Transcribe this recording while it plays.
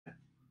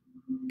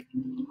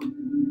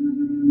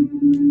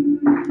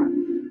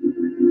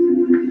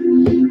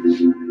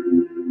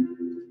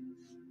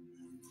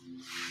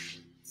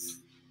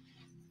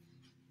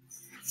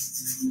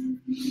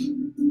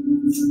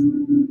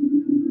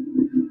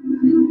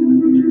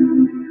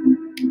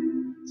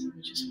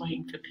we're just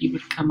waiting for people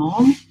to come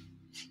on.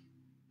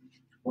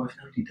 What if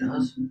nobody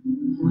does?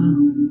 Well,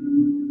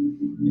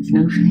 if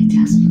nobody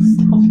does, we'll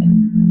stop it.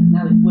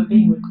 Now we're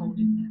being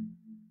recorded now.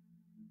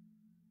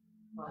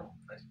 Right.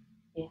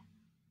 Yeah.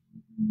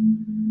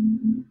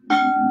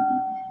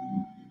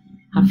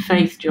 Have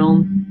faith,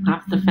 John.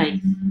 Have the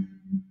faith.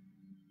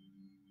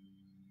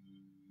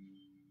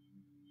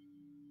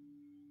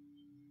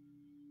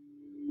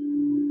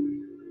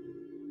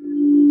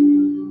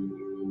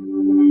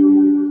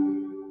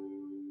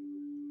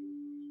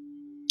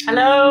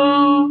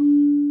 Hello.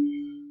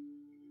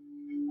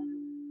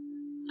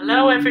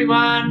 Hello,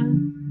 everyone.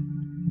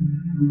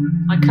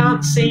 I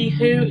can't see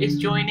who is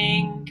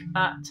joining,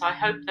 but I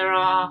hope there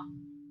are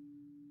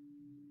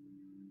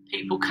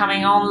people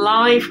coming on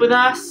live with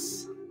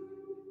us.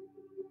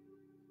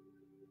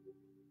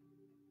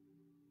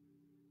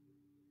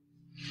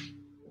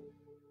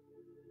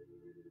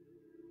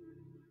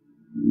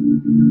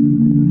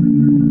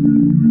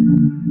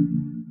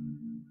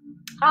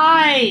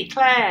 Hi,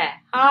 Claire.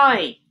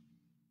 Hi.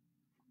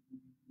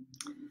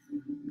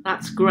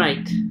 That's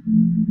great.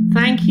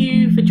 Thank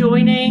you for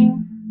joining.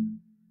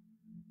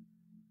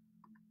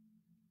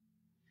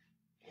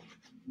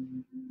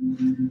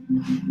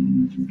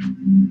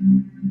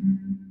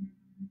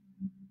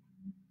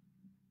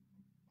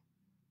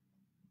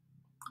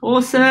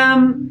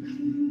 Awesome.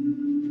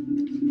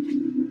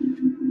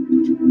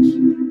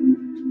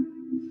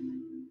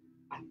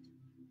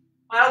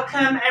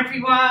 Welcome,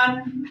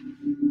 everyone.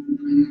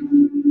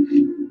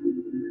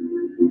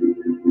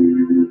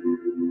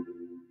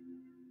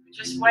 We're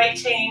just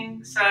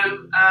waiting so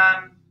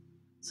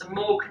some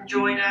more can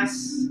join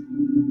us.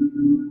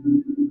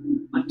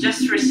 I've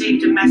just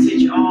received a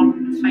message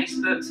on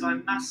Facebook, so I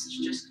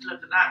must just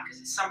look at that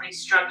because it's somebody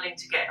struggling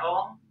to get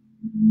on.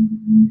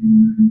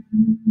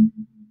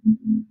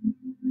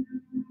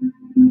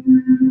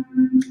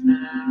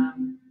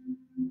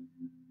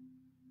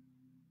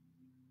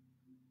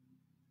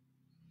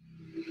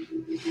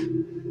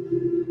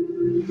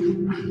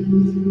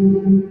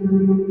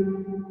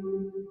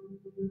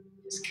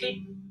 Just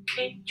keep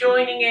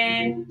joining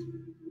in.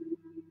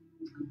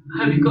 I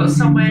hope you've got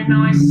somewhere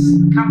nice,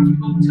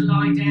 comfortable to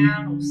lie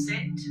down or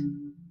sit.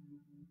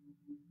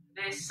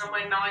 There's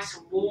somewhere nice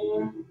and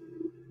warm.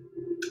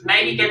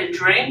 Maybe get a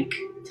drink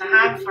to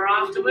have for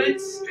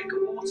afterwards. Drink of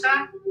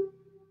water.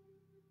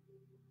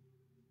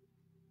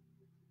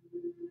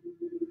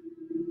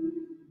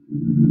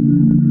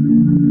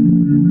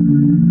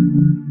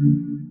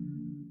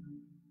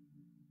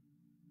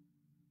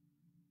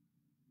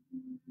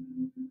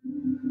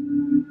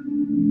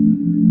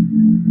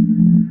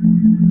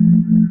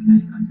 Okay,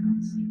 I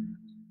can't see that.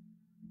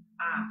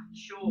 Ah,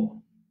 sure.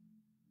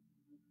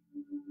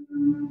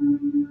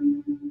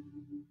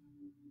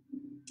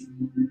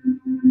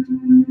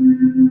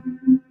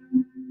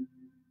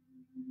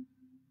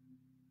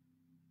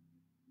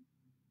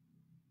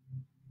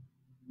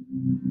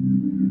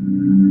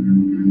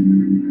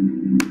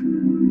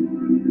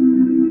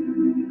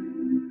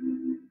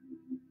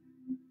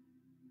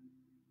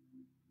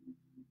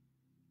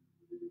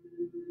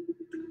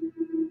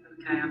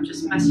 Okay, I'm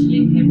just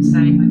messaging him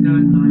saying we're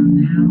going live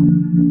now.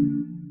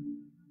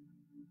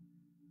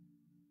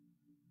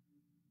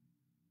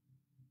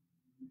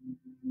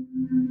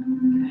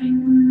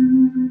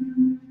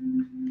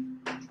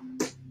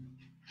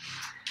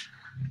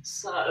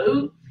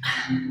 So,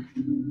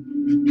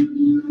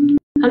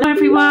 hello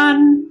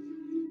everyone.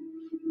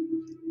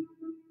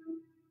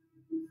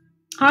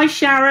 Hi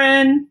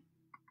Sharon.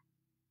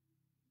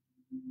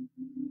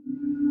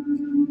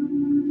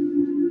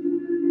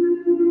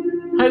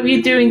 Hope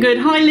you're doing good.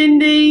 Hi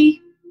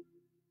Lindy.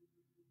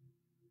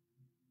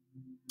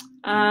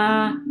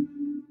 I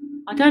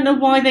don't know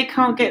why they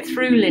can't get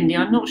through, Lindy.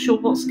 I'm not sure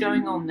what's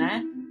going on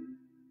there.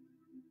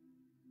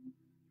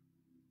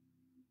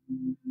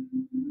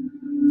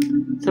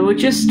 So we'll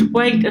just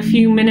wait a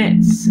few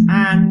minutes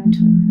and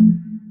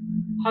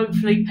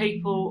hopefully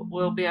people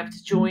will be able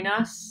to join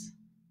us.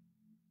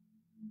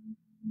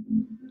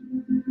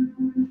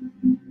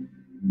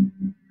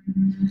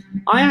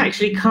 I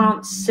actually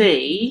can't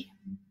see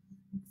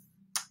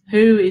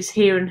who is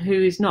here and who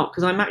is not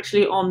because I'm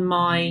actually on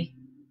my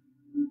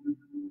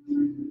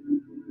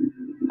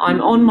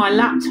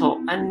laptop,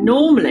 and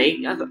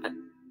normally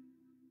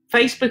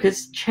Facebook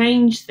has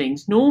changed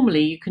things.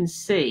 Normally you can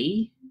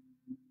see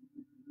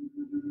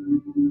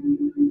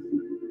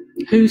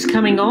who's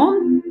coming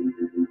on,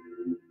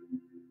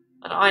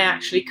 but I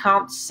actually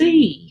can't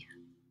see.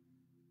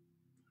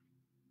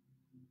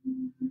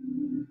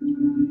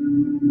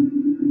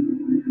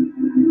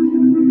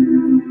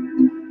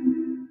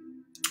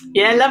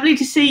 Yeah, lovely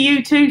to see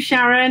you too,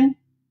 Sharon.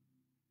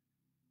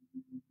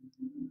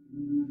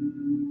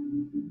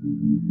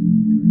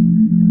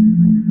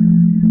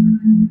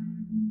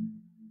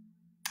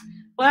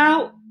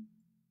 Well,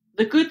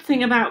 the good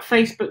thing about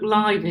Facebook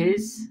Live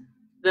is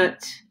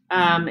that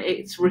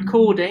it's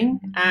recording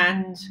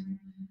and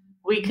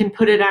we can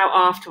put it out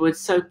afterwards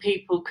so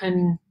people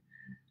can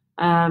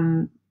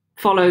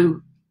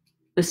follow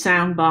the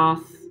sound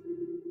bath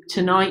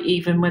tonight,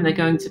 even when they're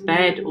going to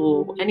bed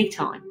or any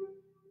time.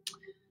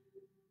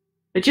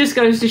 It just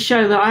goes to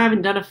show that I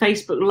haven't done a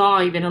Facebook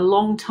Live in a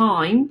long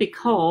time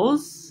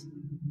because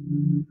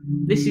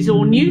this is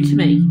all new to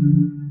me.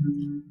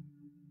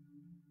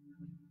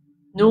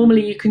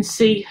 Normally you can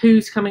see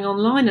who's coming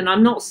online, and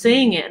I'm not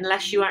seeing it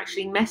unless you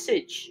actually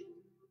message.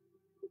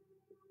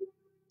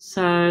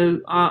 So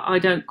I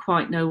don't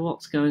quite know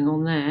what's going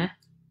on there.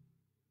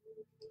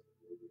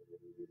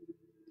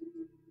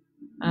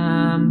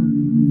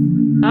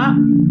 But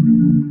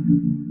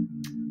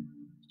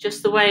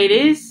just the way it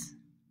is.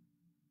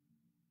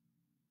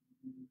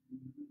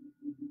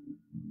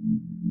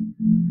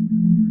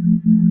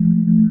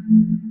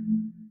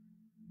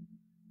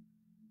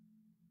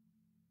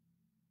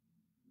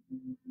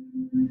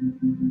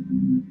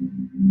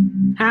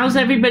 How's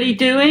everybody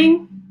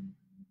doing?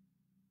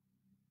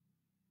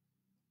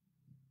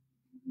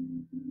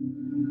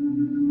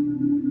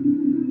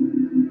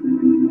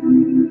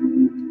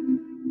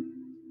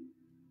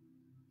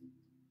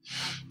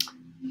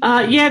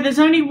 Yeah, there's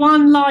only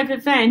one live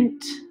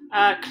event,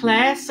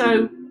 Claire,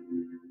 so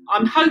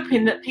I'm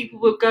hoping that people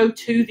will go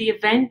to the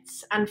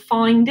events and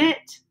find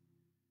it.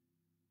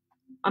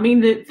 I mean,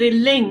 the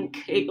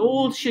link, it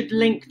all should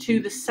link to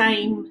the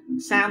same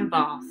sound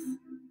bath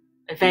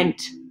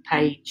event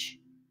page.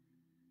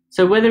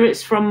 So whether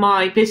it's from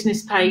my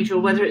business page or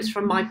whether it's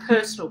from my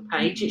personal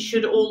page, it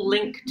should all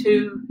link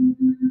to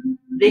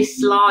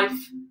this live.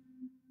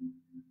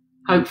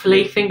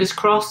 Hopefully, fingers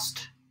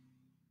crossed.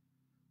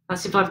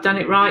 That's if I've done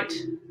it right.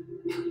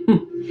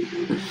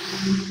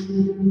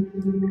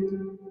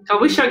 I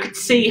wish I could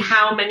see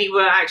how many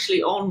were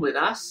actually on with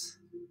us.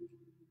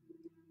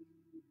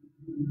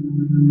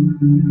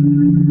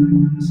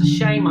 It's a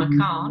shame I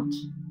can't.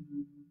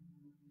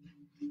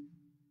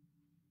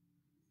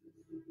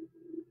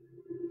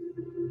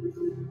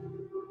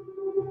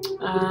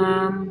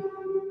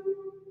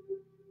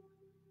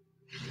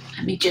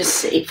 Let me just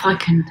see if I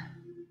can.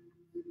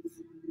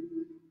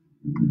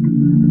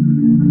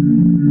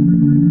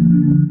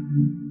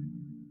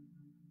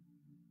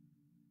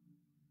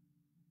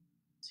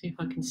 See if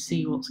I can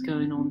see what's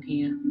going on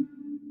here.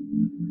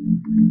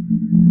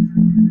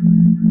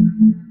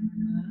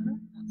 No,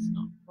 that's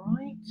not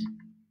right.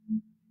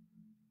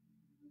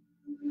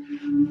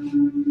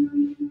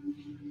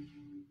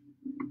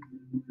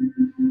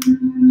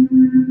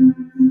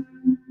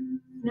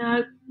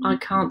 No, I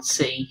can't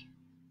see.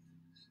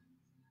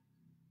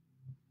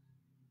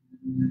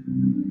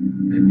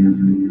 Maybe I'll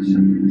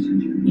send a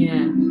message.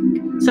 Yeah.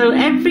 So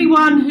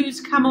everyone who's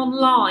come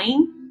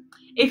online,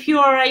 if you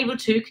are able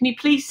to, can you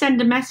please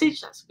send a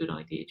message? That's a good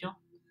idea, John.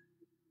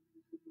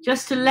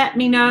 Just to let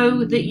me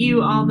know that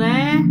you are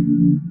there.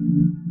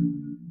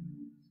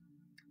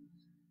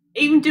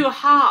 Even do a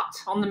heart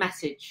on the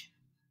message.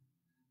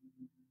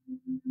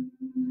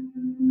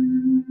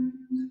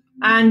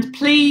 And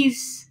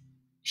please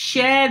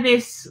share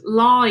this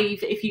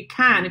live if you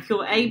can. If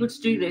you're able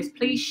to do this,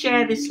 please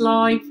share this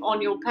live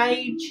on your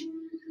page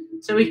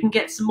so we can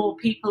get some more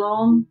people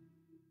on.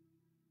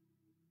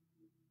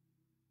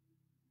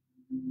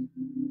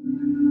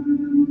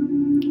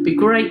 It'd be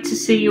great to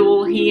see you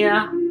all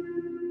here.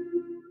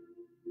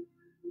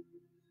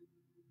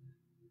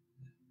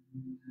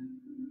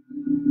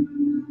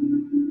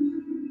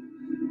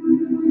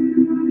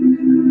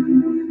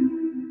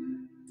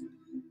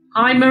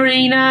 Hi,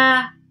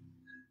 Marina.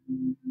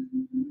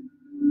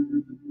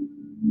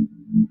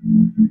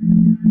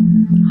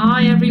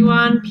 Hi,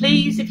 everyone.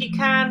 Please, if you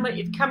can, when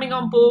you're coming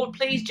on board,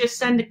 please just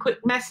send a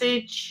quick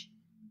message.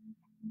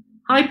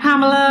 Hi,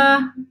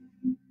 Pamela.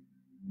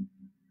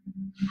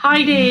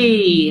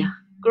 Heidi.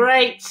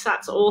 Great.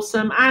 That's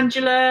awesome.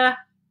 Angela.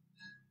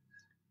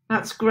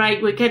 That's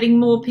great. We're getting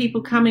more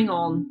people coming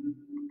on.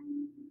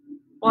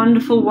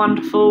 Wonderful,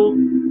 wonderful.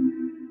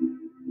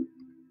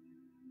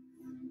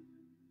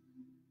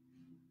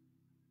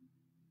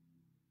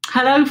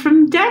 Hello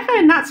from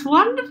Devon. That's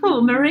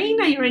wonderful.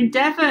 Marina, you're in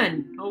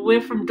Devon. Or we're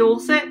from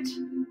Dorset.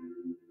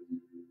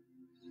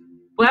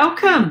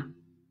 Welcome.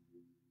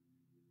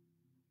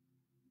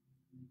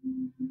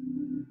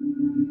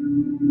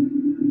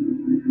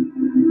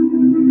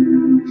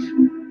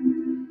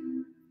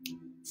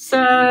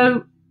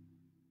 So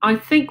I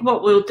think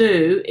what we'll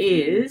do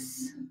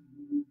is,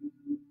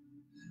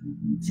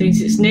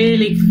 since it's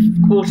nearly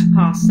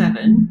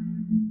 7:15,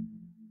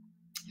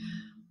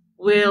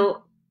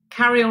 we'll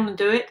carry on and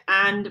do it,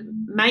 and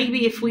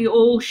maybe if we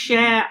all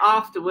share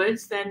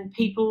afterwards, then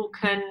people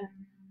can,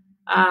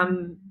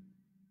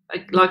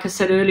 like I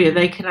said earlier,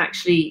 they can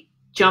actually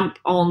jump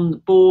on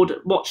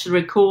board, watch the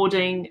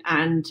recording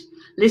and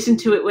listen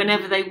to it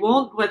whenever they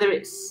want, whether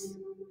it's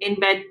in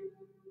bed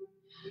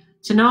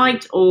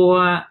tonight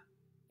or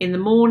in the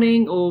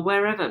morning or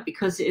wherever,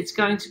 because it's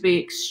going to be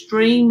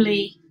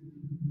extremely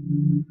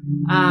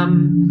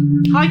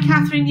Hi,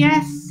 Catherine.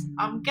 Yes,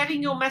 I'm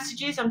getting your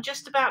messages. I'm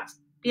just about to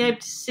be able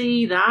to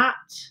see that.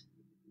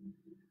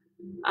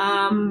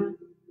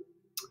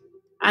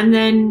 And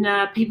then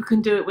people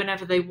can do it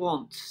whenever they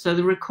want. So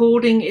the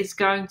recording is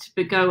going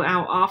to go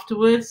out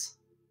afterwards.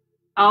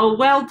 Oh,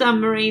 well done,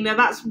 Marina.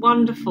 That's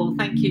wonderful.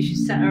 Thank you. She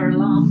set her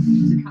alarm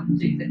to come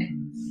do this.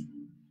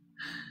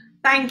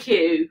 Thank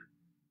you.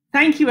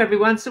 Thank you,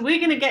 everyone. So we're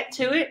going to get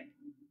to it.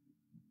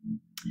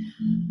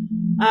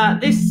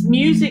 This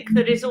music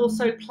that is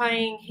also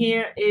playing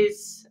here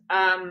is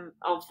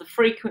of the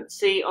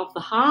frequency of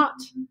the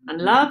heart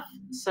and love.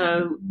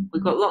 So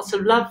we've got lots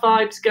of love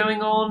vibes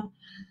going on.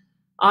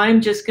 I'm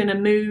just going to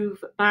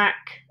move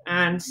back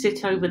and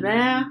sit over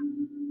there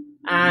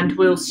and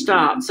we'll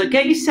start. So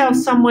get yourself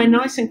somewhere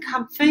nice and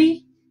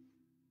comfy.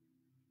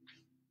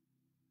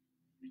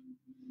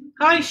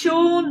 Hi,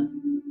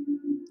 Sean.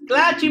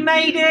 Glad you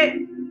made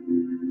it.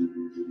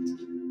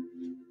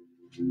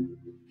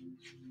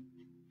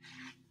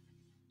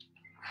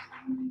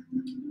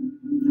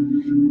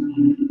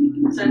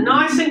 So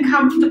nice and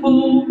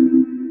comfortable.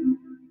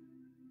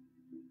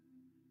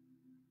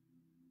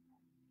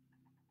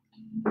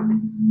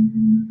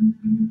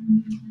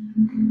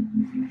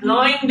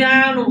 Lying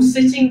down or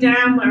sitting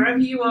down, wherever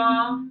you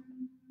are.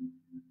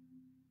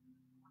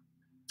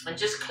 And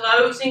just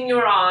closing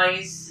your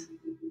eyes.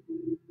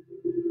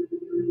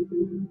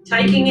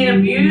 Taking in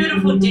a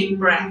beautiful deep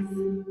breath.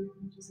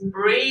 Just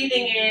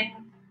breathing in.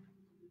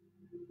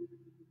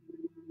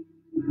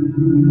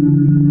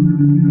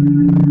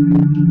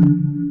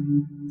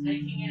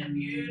 Taking in a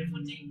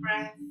beautiful deep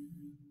breath.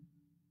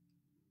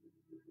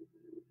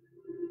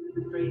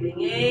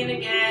 Breathing in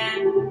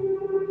again.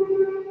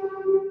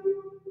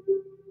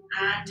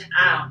 And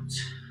out.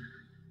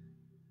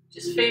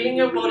 Just feeling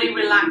your body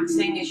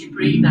relaxing as you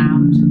breathe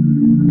out.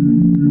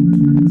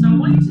 So I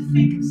want you to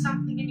think of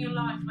something in your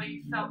life where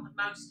you felt the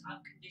most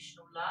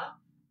unconditional love.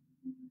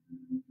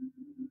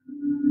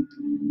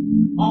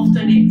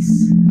 Often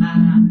it's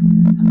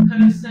a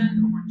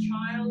person or a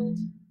child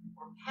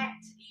or a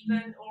pet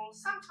even, or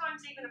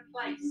sometimes even a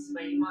place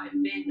where you might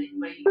have been,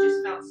 where you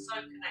just felt so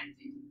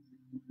connected.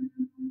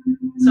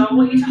 So I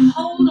want you to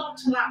hold on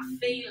to that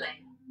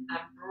feeling and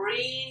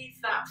breathe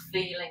that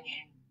feeling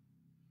in.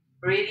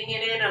 Breathing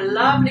it in, a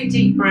lovely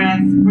deep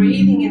breath,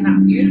 breathing in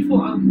that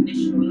beautiful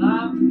unconditional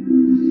love.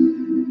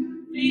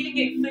 Feeling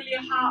it fill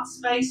your heart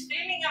space,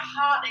 feeling your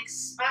heart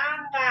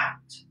expand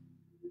out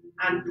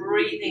and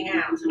breathing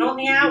out. And on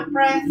the out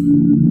breath,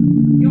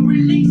 you're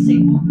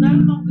releasing what no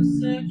longer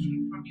serves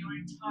you from your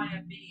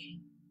entire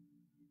being.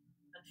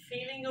 And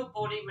feeling your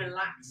body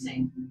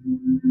relaxing,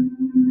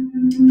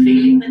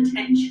 feeling the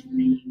tension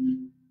leave.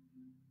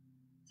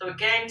 So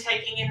again,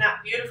 taking in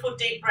that beautiful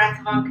deep breath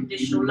of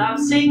unconditional love,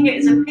 seeing it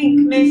as a pink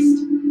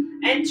mist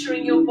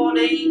entering your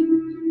body,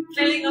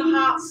 filling your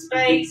heart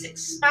space,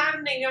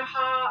 expanding your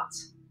heart,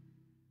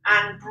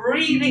 and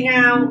breathing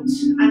out,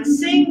 and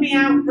seeing the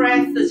out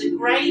breath as a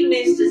grey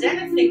mist, as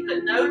anything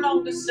that no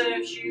longer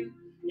serves you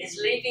is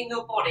leaving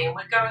your body. And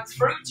we're going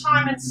through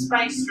time and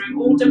space,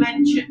 through all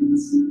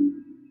dimensions.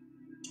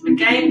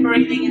 Again,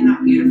 breathing in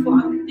that beautiful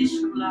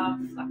unconditional love,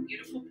 that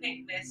beautiful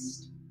pink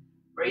mist.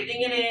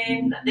 Breathing it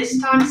in. This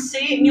time,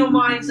 see it in your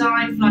mind's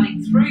eye,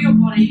 flooding through your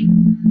body,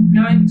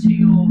 going to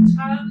your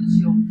toes,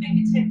 your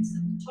fingertips,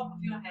 and the top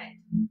of your head.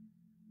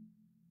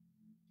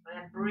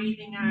 And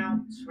breathing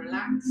out,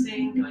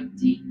 relaxing, going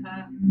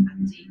deeper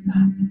and deeper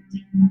and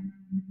deeper.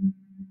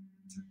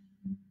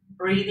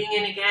 Breathing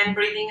in again,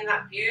 breathing in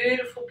that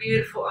beautiful,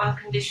 beautiful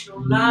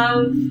unconditional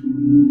love.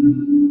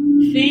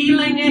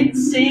 Feeling it,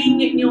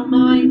 seeing it in your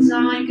mind's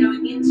eye,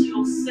 going into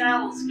your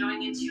cells,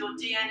 going into your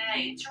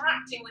DNA,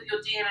 interacting with your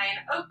DNA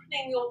and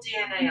opening your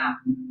DNA up.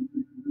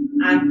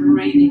 And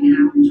breathing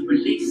out,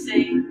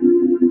 releasing,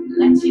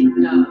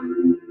 letting go.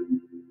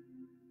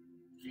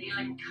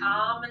 Feeling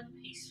calm and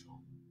peaceful.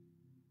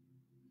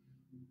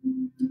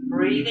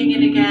 Breathing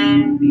in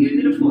again,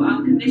 beautiful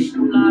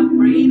unconditional love,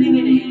 breathing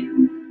it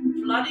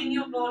in, flooding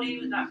your body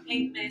with that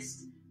pink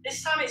mist.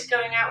 This time it's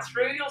going out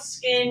through your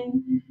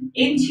skin,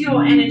 into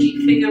your energy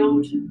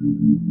field.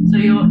 So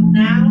you're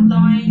now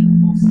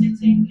lying or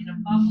sitting in a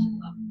bubble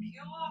of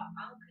pure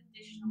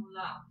unconditional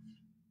love.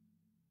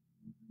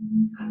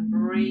 And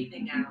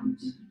breathing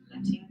out,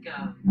 letting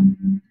go.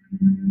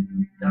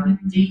 Going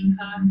deeper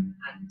and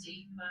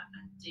deeper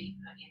and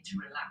deeper into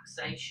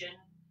relaxation,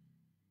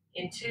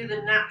 into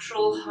the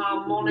natural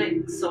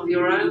harmonics of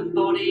your own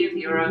body, of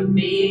your own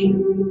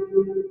being.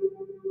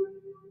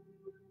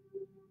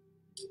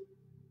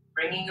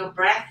 Bringing your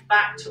breath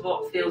back to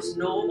what feels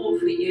normal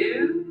for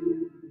you.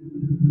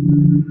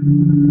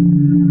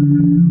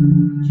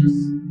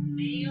 Just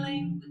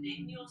feeling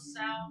within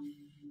yourself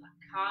that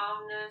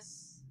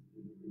calmness,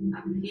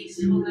 that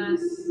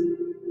peacefulness,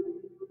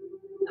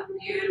 that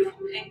beautiful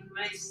pink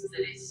mist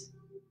that is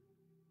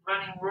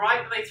running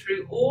right the way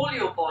through all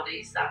your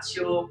bodies. That's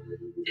your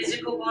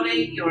physical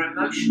body, your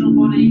emotional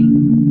body,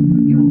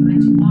 your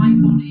mental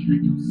mind body,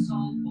 and your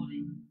soul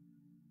body.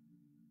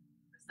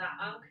 As that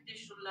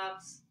unconditional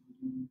love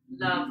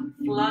Love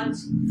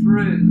floods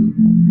through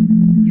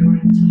your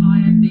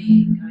entire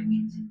being, going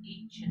into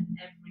each and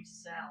every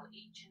cell,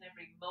 each and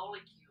every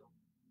molecule.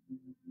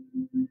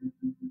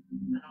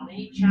 And on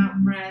each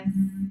out breath,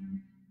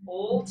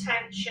 all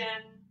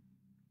tension,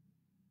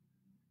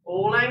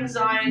 all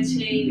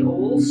anxiety,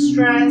 all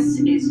stress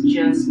is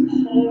just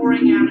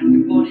pouring out of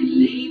your body,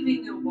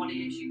 leaving your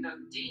body as you go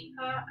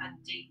deeper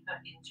and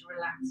deeper into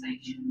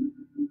relaxation.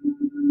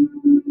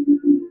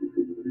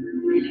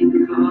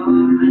 Feeling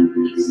calm and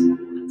peaceful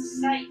and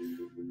safe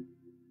in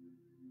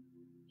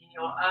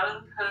your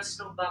own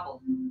personal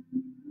bubble.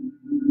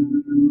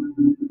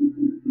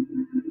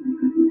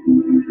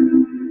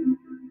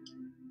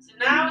 So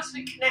now as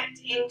we connect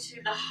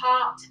into the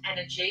heart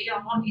energy, I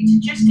want you to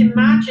just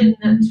imagine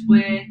that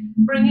we're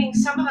bringing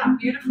some of that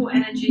beautiful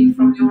energy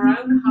from your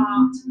own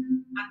heart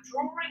and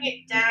drawing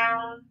it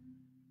down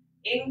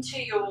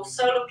into your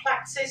solar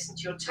plexus,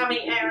 into your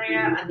tummy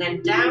area, and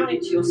then down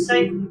into your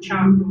sacral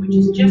chakra, which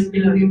is just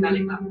below your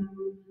belly button,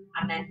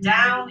 and then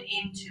down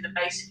into the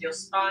base of your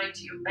spine,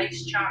 to your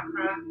base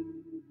chakra,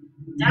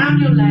 down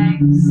your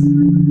legs,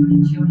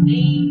 into your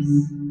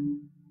knees,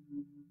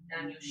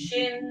 down your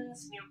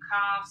shins and your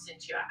calves,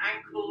 into your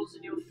ankles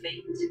and your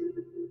feet,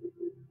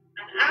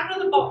 and out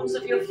of the bottoms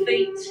of your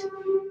feet,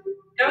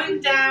 going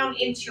down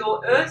into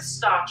your Earth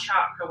Star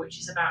chakra, which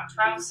is about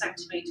 12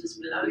 centimeters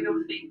below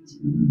your feet,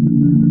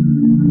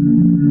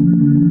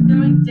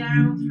 going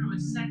down through a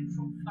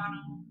central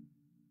funnel,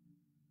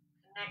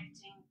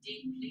 connecting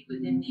deeply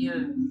within the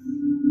earth,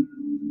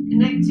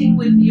 connecting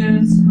with the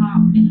earth's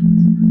heartbeat.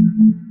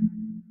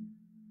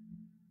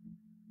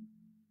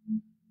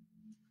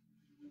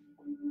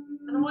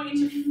 And I want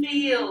you to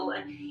feel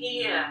and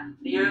hear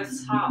the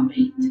earth's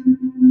heartbeat.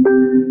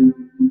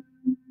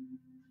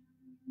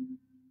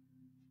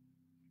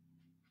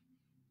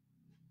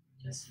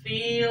 Just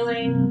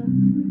feeling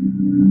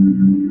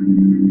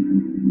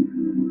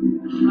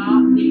the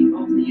heartbeat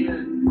of the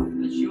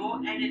earth as your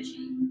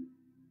energy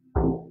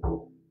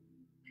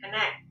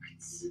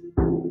connects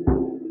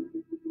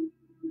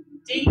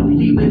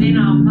deeply within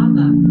our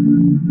mother,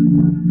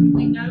 who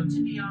we know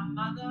to be our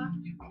mother,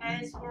 who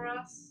cares for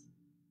us,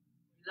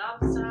 who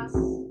loves us.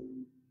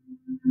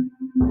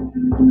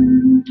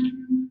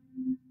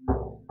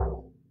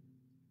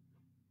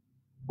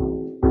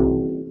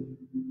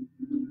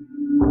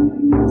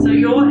 So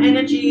your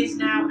energy is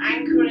now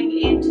anchoring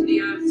into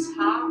the earth's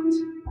heart,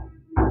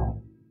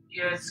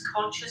 the earth's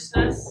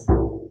consciousness.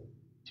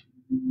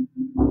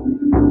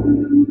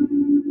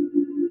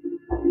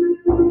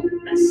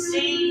 And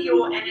see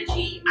your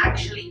energy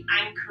actually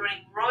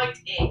anchoring right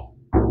in,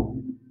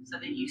 so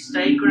that you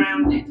stay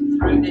grounded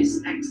through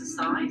this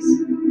exercise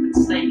and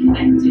stay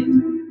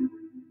connected.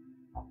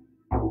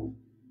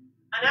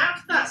 And out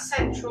of that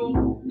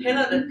central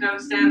pillar that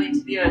goes down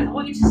into the earth, I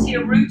want you to see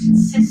a rooted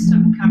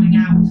system coming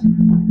out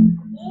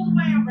all the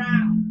way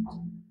around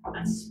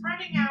and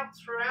spreading out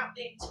throughout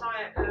the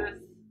entire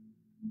earth,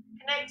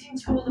 connecting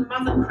to all the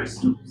mother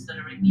crystals that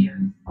are in the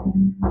earth.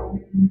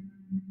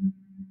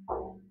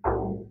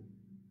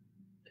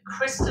 The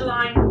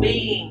crystalline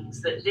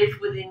beings that live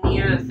within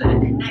the earth that are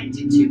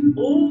connected to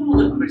all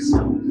the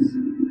crystals.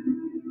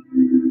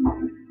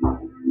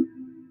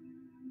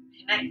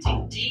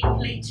 Connecting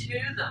deeply to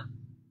them.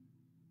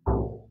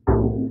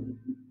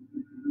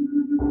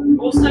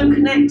 Also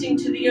connecting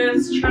to the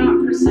earth's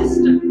chakra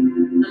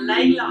system, the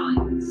ley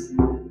lines.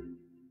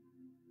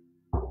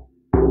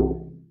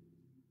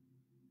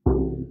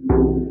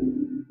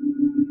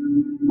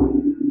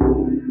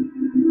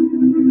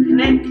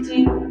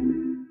 Connecting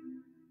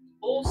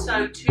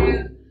also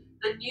to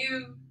the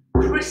new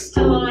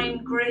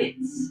crystalline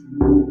grids,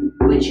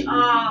 which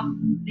are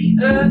the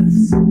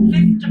Earth's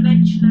fifth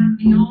dimension and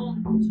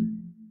beyond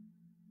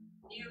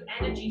new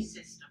energy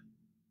system,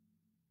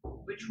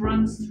 which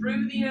runs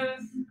through the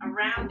Earth,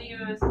 around the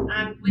Earth,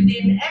 and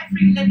within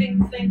every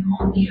living thing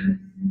on the Earth.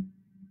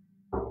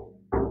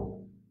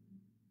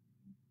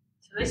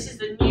 So this is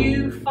the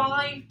new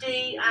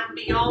 5D and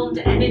beyond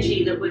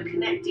energy that we're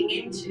connecting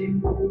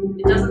into.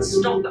 It doesn't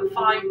stop at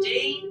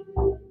 5D,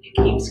 it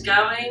keeps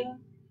going.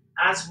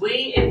 As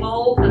we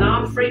evolve and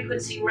our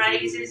frequency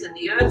raises and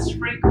the Earth's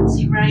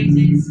frequency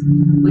raises,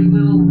 we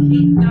will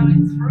keep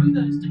going through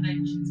those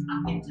dimensions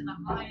up into the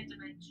higher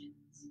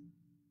dimensions.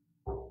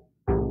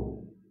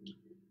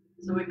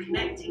 So we're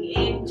connecting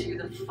into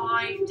the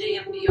 5D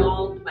and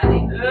beyond, where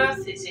the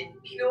Earth is in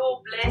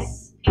pure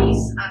bliss,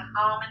 peace and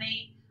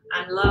harmony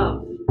and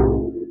love.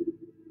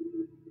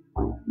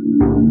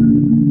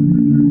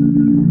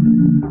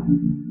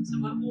 So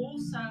we're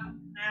also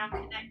now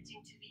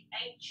connecting to the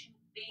ancient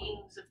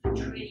beings of the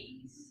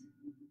trees.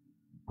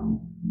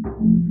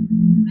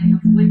 They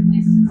have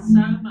witnessed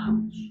so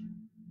much.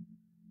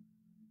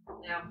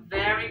 They are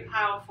very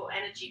powerful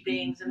energy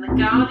beings and the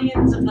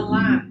guardians of the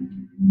land.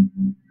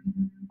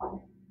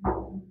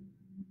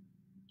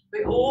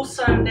 We're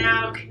also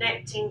now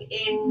connecting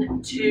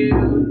into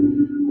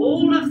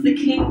all of the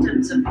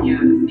kingdoms of the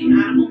earth, the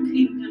animal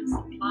kingdoms,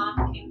 the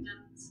plant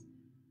kingdoms,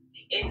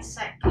 the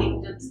insect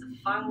kingdoms, the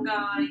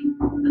fungi,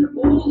 and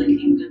all the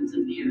kingdoms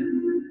of the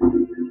earth.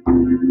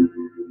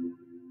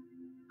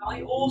 And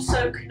we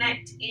also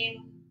connect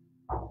in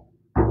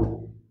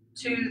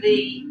to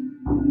the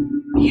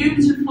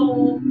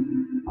beautiful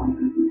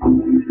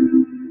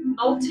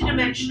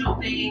multidimensional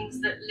beings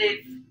that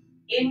live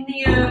in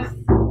the earth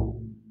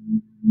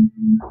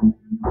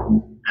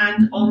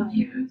and on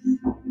the earth.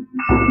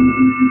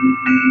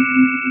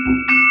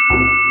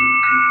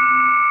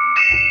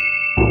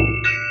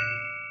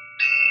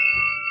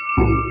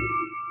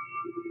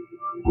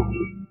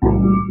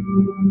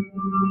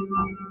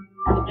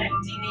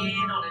 Connecting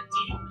in on a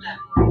deep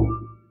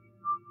level,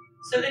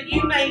 so that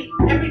you may,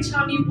 every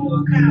time you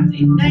walk out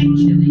in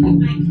nature, that you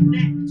may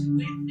connect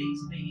with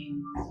these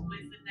beings,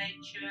 with the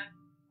nature,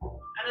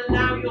 and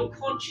allow your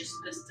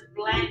consciousness to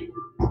blend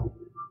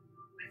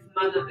with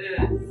Mother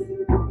Earth.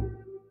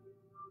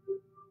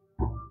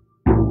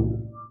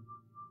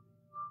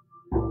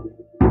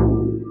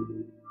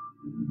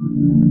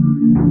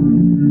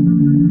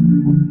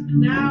 And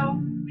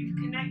now we've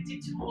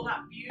connected to all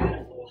that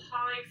beautiful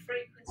high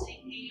frequency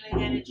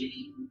healing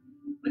energy.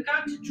 We're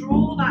going to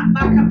draw that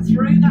back up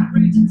through that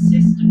rooted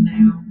system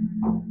now,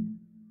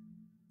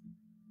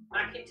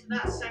 back into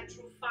that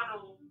central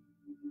funnel,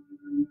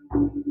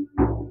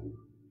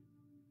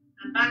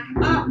 and back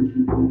up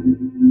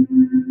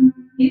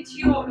into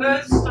your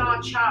Earth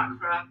Star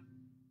chakra.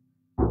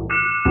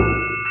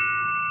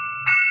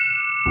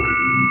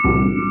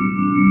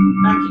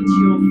 Back into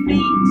your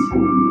feet,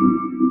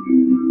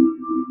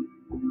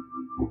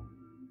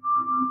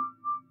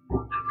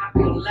 back up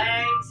your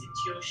legs,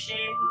 into your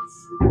shins,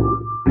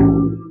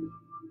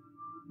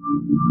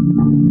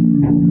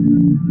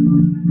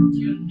 to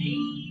your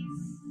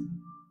knees.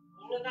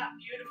 All of that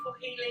beautiful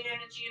healing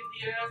energy of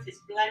the earth is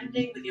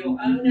blending with your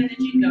own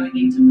energy, going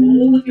into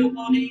all of your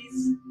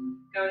bodies,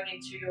 going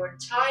into your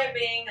entire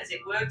being as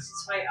it works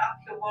its way up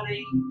your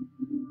body.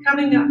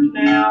 Coming up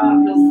now,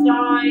 up your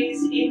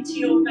thighs, into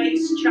your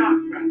base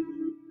chakra.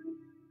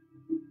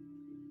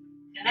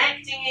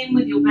 Connecting in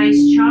with your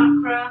base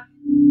chakra.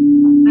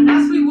 And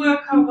as we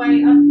work our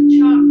way up the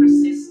chakra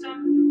system,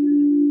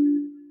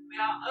 we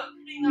are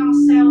opening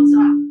ourselves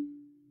up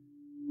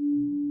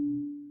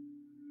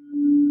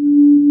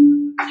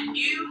to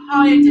new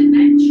higher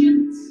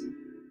dimensions,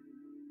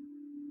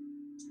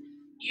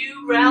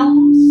 new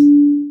realms,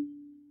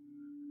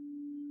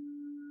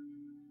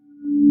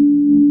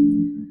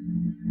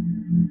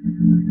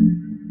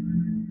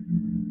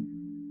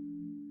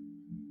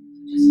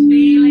 just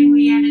feeling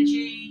the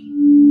energy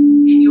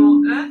in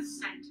your earth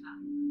center,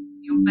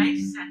 your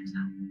base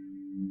center,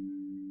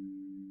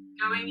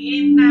 going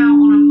in now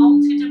on a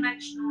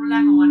multi-dimensional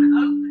level and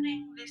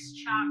opening this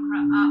chakra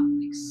up,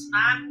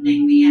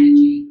 expanding the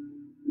energy.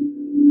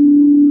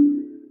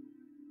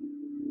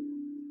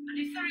 And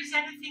if there is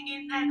anything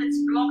in there that's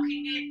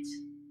blocking it,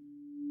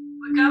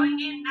 we're going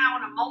in now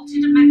on a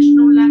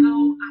multi-dimensional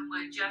level and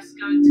we're just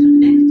going to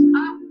lift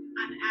up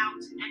and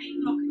out any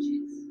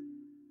blockages.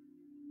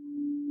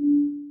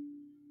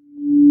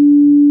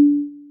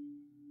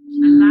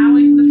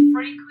 Allowing the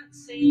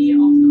frequency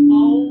of the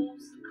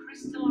bowls, the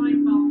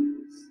crystalline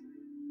bowls,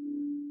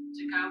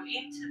 to go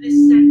into this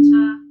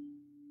center,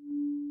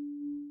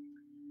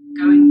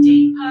 going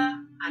deeper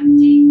and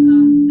deeper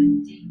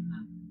and deeper,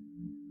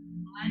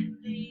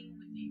 blending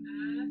with the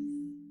earth,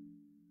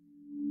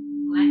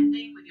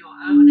 blending with your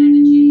own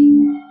energy,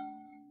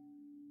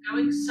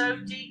 going so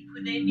deep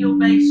within your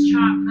base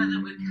chakra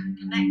that we're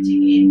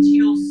connecting into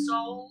your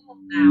soul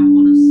now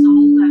on a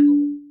soul level.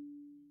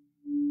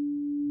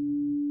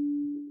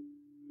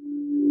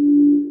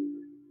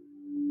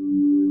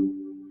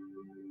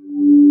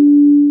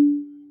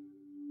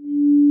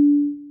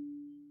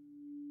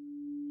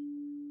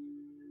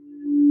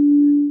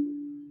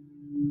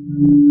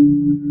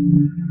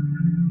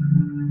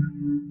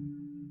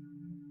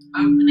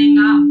 Opening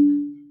up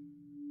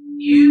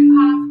new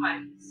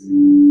pathways,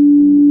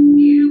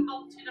 new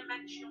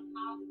multidimensional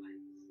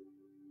pathways.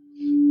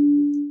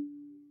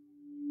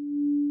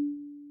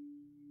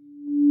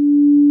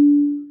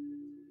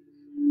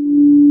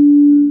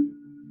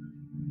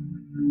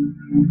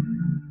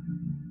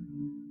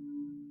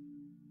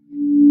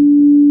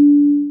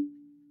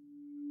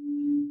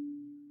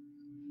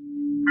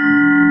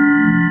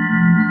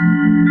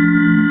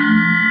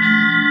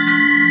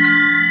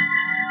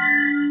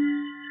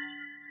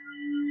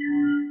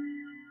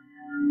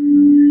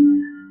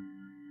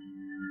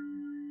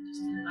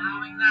 Just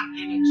allowing that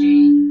energy,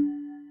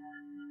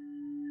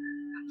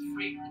 that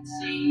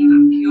frequency,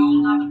 that pure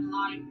love and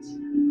light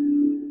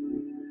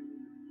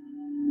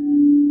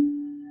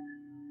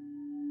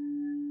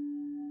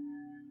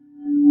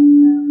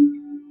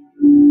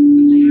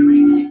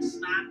clearing and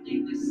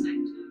expanding this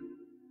center.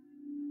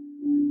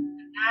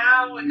 And now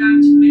we're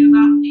going to move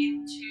up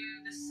into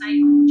the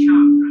sacral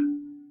chakra,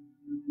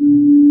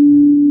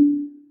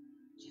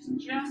 which is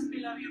just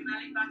below your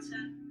belly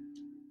button.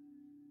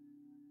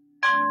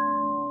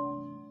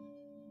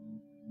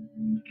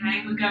 Okay,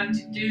 we're going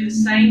to do the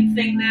same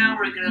thing now.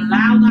 We're going to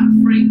allow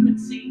that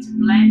frequency to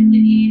blend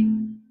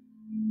in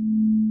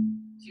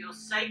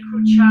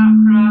sacral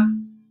chakra.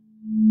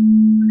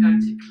 We're going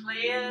to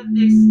clear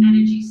this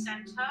energy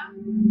center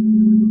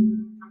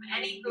from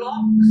any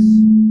blocks,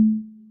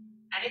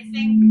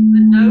 anything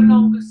that no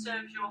longer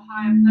serves your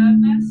higher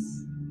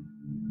purpose.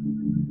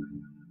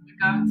 We're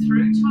going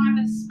through time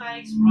and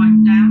space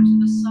right down to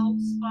the soul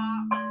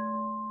spark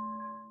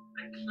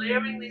and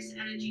clearing this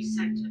energy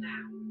center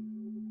now.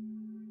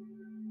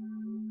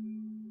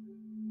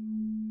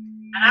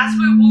 And as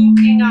we're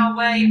walking our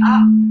way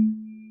up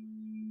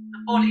the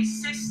body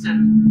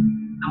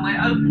system and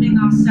we're opening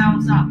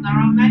ourselves up, there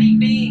are many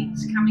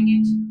beings coming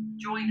in to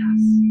join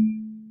us.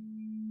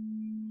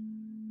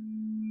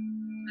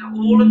 They're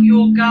all of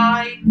your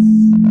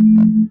guides,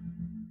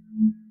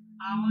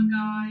 our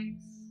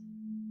guides,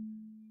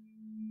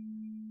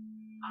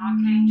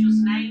 archangels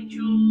and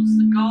angels,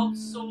 the God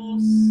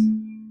source.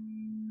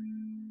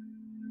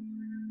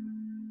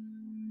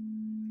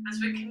 As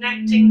we're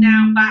connecting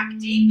now back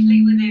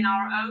deeply within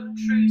our own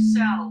true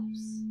selves,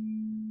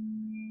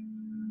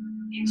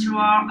 into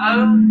our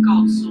own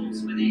God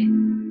source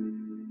within.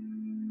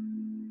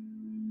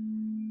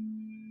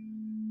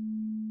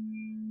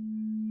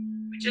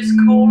 We're just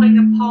calling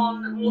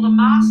upon all the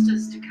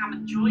masters to come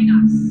and join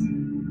us.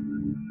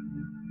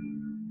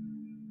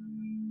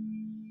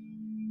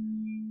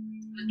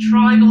 The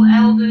tribal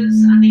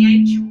elders and the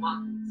ancient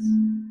ones.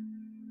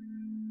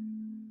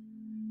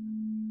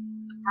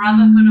 The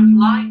Brotherhood of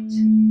Light,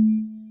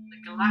 the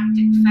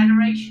Galactic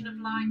Federation of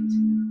Light,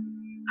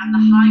 and the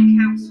High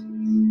Councils.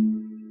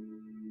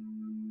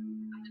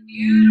 And the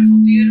beautiful,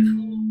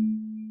 beautiful,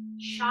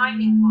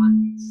 shining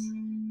ones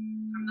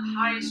from the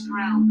highest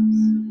realms.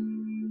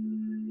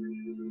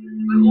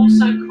 We're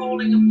also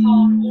calling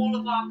upon all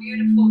of our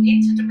beautiful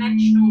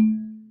interdimensional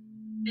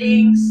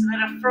beings that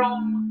are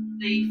from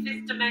the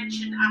fifth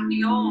dimension and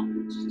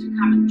beyond to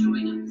come and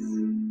join us.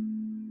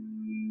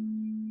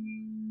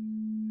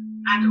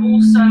 And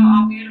also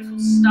our beautiful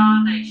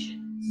star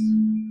nations,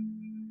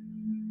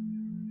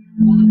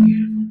 all the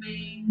beautiful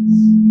beings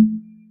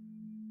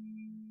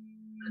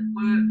that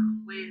work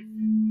with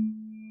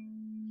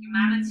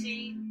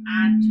humanity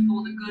and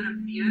for the good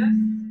of the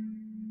earth.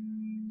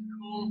 We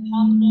call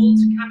upon them all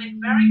to come in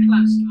very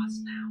close to us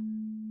now.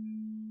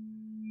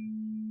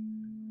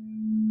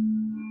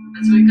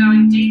 As we're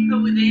going deeper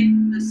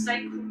within the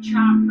sacral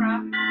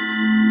chakra,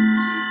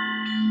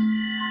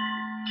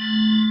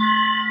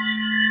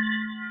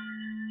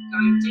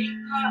 going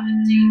deeper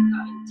and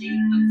deeper and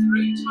deeper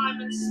through time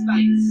and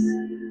space,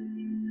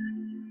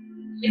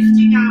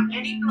 lifting out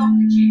any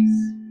blockages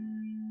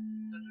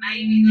that may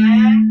be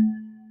there.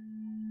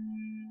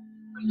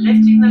 We're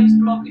lifting those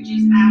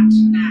blockages out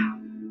now.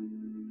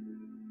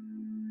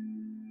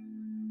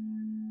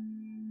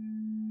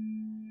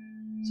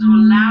 So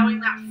allowing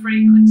that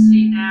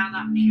frequency now,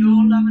 that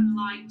pure love and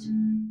light,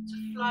 to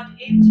flood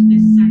into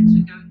this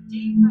center, going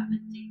deeper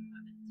and deeper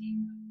and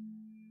deeper.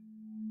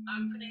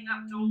 Opening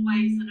up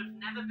doorways that have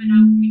never been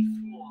opened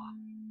before.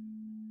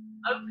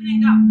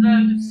 Opening up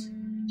those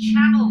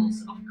channels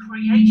of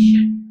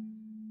creation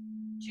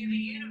to the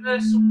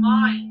universal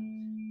mind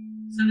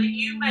so that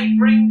you may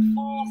bring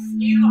forth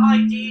new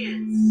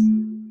ideas.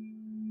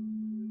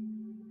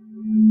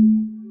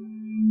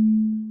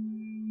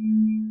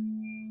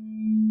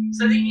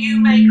 So that you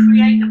may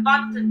create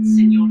abundance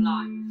in your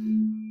life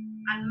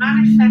and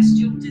manifest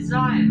your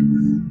desires.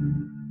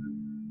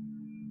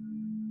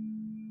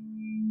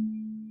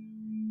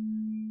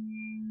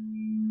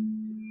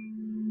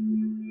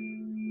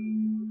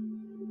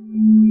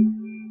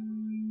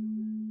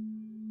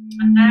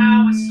 And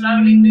now we're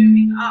slowly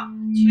moving up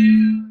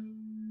to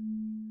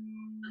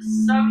the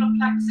solar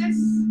plexus.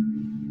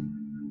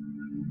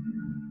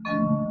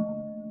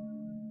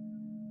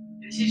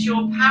 This is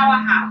your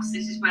powerhouse.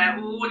 This is where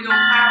all your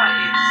power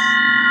is.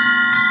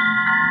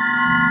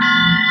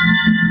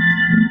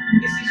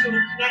 This is your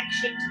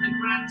connection to the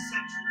grand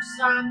central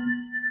sun,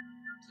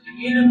 to the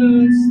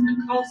universe, the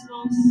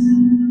cosmos.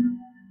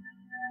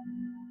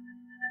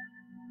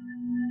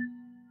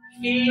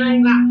 Feeling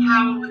that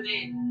power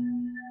within.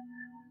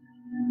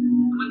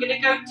 And we're going to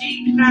go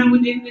deep now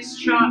within this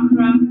chakra,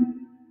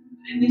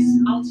 within this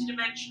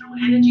multidimensional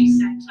energy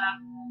center,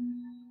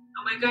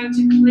 and we're going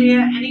to clear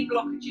any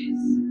blockages,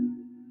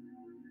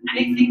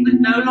 anything that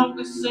no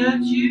longer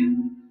serves you,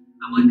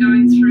 and we're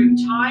going through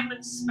time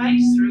and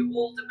space, through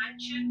all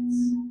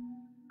dimensions,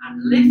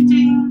 and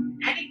lifting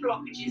any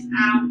blockages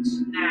out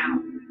now.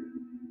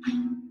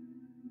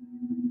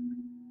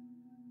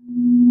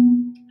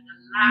 And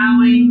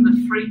allowing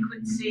the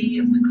frequency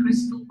of the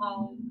crystal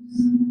bowls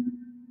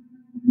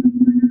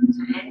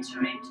to enter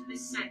into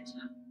this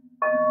center.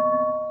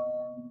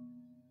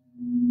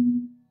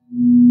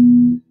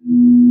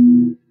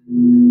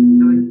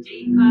 Going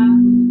deeper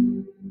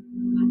and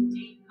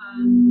deeper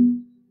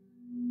and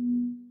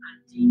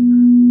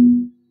deeper.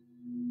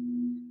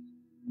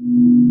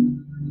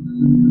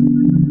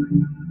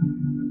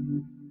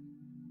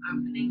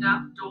 Opening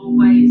up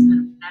doorways that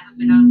have never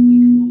been opened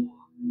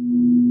before.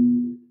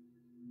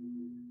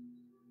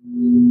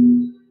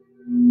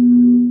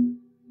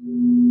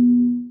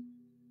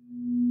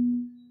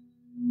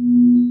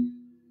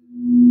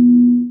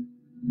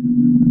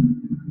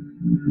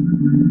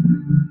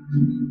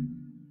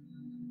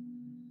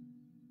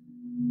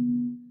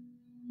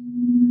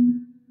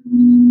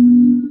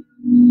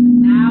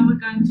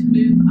 going to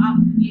move up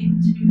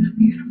into the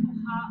beautiful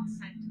heart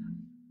center.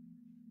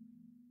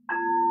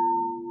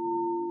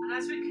 And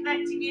as we're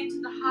connecting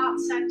into the heart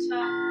center,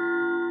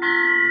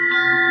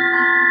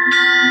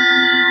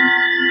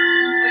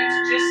 we're going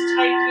to just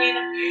take in a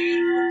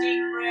beautiful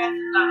deep breath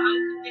of that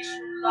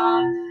unconditional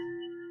love.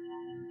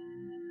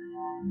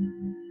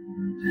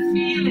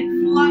 Feel it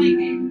flooding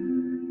in.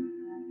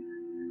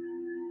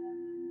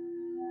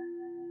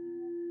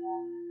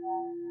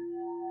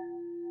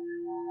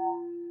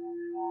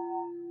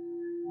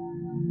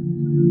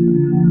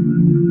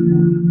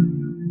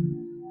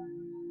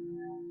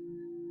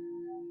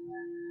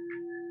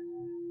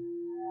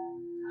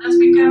 As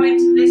we go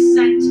into this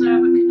center,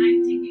 we're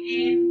connecting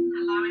in,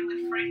 allowing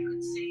the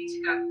frequency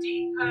to go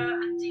deeper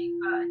and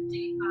deeper and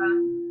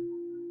deeper,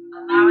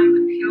 allowing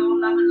the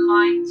pure love and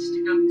light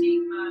to go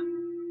deeper.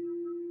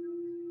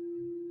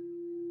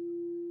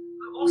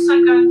 We're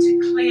also going to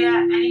clear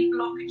any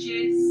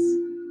blockages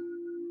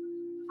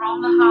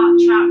from the heart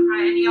chakra,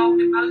 any old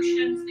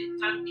emotions that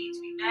don't need to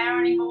be there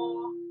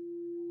anymore.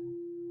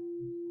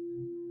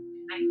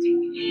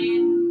 Connecting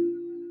in.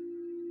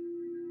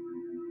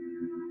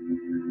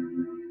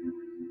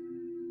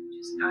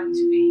 Just going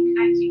to be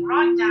connecting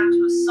right down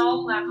to a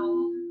soul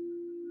level,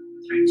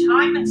 through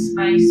time and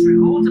space,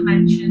 through all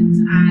dimensions,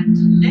 and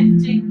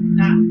lifting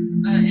that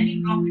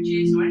any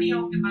blockages or any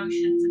old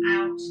emotions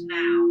out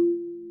now.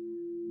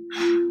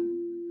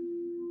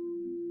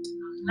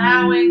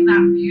 Allowing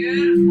that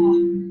beautiful,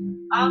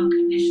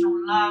 unconditional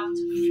love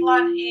to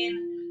flood in,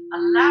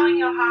 allowing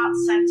your heart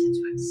center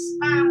to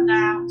expand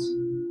out.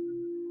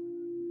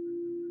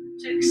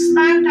 To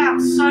expand out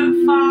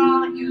so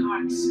far, you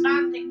are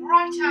expanding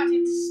right out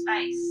into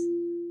space.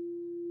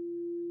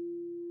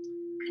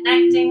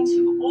 Connecting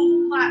to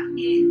all that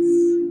is.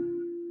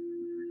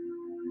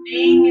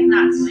 Being in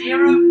that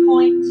 0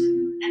 point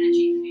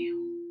energy field.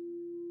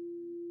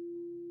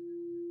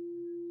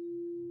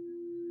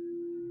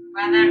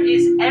 Where there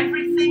is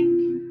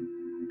everything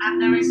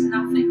and there is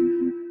nothing.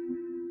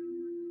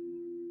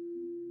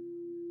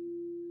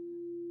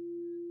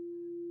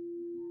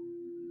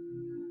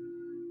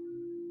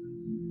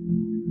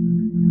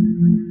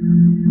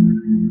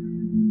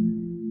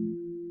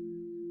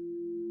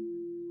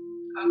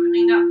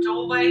 Opening up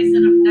doorways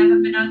that have never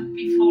been opened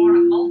before on a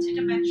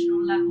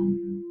multi-dimensional level.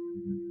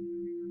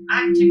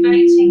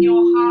 Activating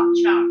your heart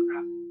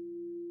chakra.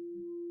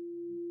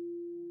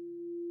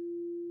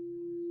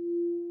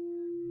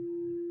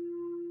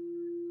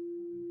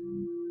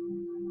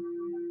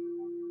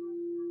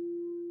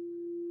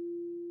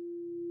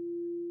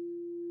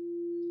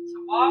 So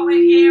while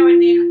we're here in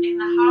the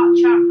heart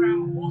chakra,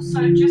 we're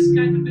also just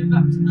going to move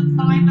up to the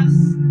thymus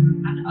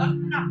and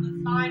open up the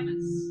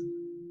thymus,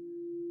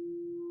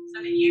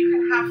 so that you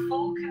can have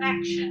full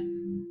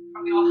connection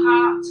from your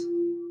heart.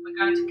 We're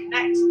going to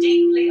connect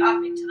deeply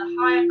up into the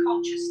higher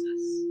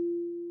consciousness,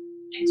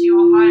 into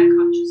your higher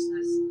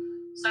consciousness,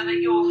 so that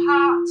your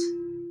heart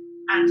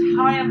and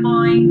higher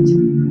mind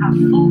have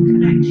full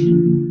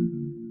connection.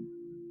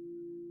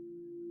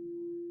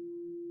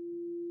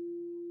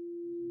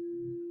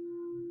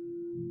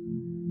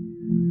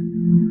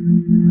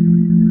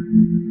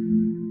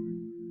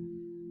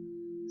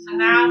 So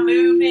now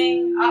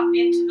moving up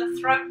into the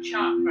throat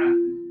chakra.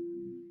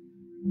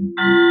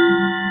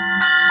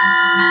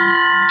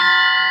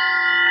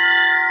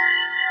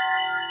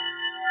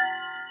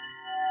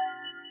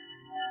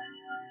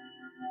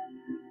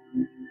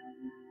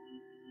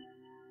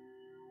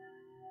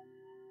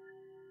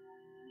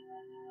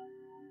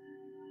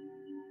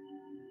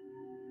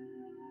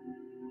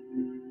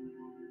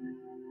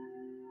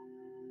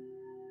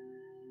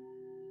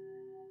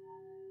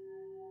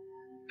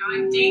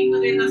 Going deep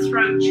within the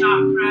throat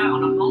chakra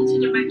on a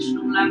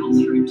multi-dimensional level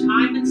through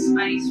time and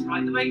space,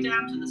 right the way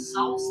down to the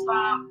soul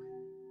spark.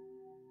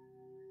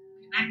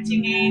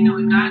 Connecting in, and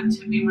we're going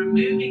to be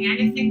removing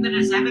anything that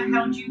has ever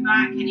held you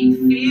back, any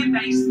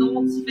fear-based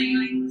thoughts,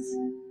 feelings,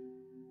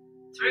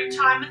 through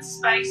time and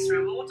space,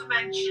 through all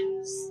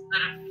dimensions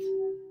that have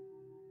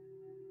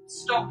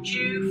stopped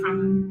you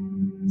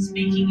from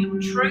speaking your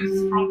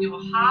truth from your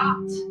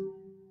heart.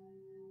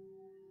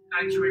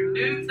 Going to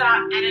remove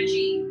that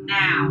energy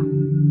now.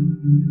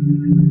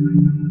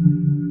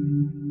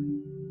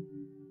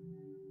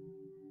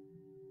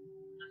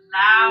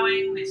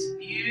 Allowing this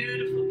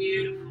beautiful,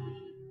 beautiful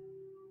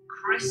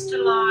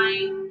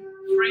crystalline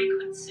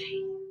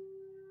frequency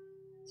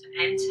to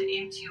enter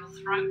into your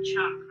throat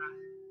chakra.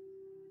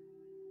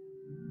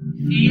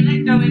 Feel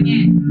it going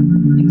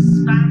in,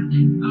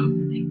 expanding,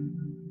 opening,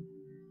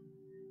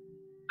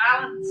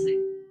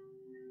 balancing,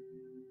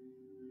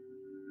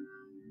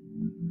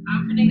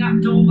 opening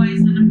up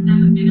doorways that have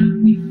never been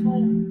opened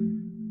before.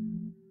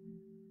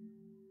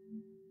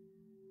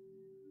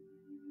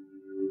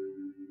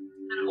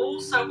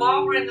 Also,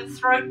 while we're in the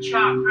throat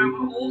chakra,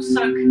 we're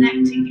also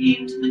connecting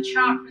into the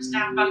chakras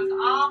down both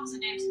arms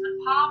and into the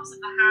palms of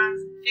the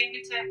hands and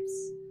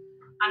fingertips,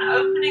 and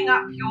opening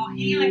up your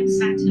healing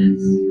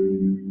centers.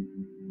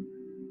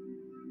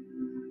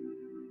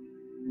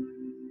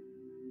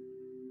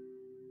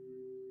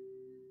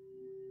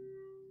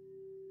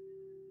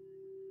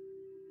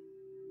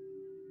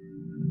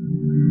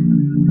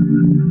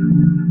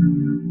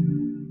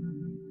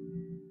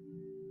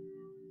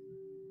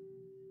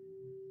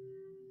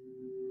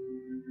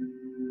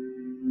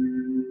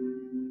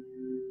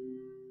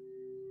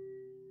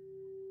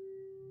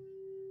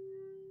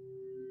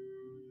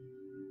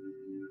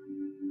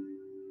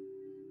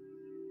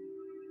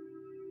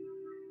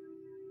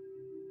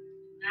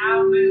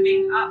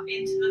 up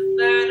into the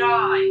third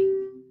eye,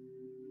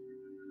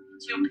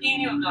 into your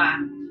pineal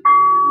gland.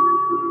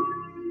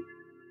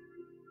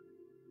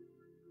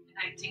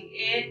 Connecting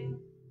in.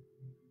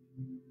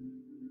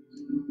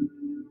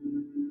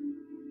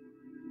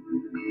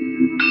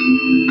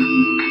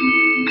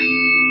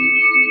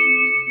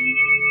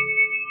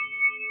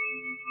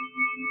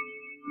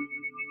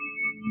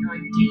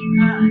 Going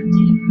deeper and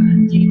deeper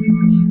and deeper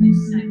in this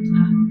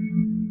center.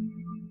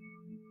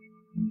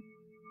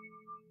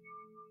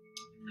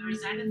 If there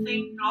is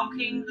anything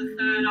blocking the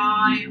third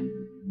eye,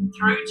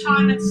 through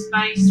time and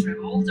space,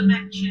 through all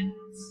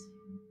dimensions,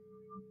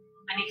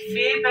 any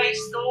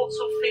fear-based thoughts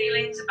or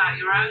feelings about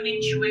your own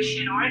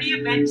intuition or any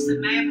events that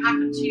may have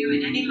happened to you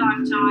in any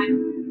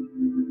lifetime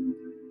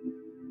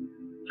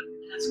that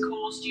has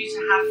caused you to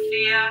have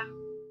fear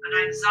and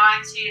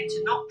anxiety and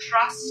to not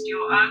trust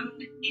your own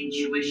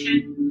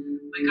intuition,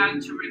 we're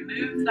going to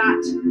remove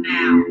that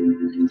now,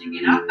 lifting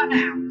it up and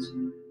out.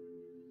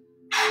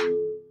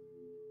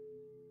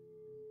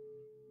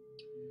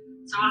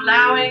 So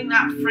allowing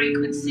that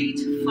frequency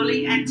to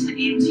fully enter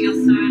into your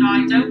third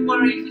eye. Don't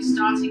worry if you're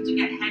starting to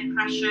get head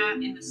pressure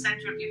in the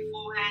center of your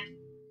forehead.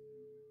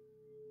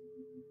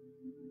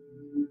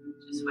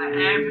 Just where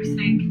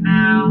everything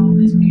now,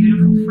 this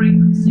beautiful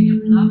frequency of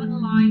love and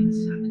light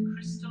and the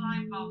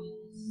crystalline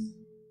bubbles,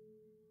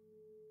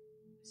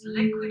 this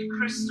liquid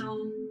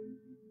crystal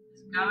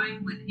is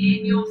going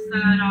within your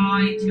third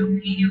eye to your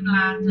pineal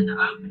gland and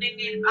opening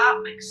it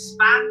up,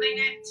 expanding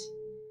it.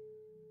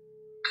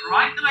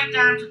 Right the way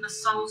down to the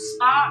soul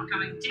spark,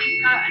 going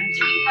deeper and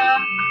deeper.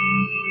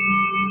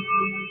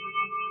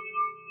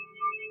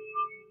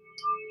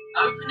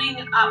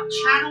 Opening up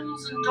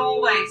channels and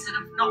doorways that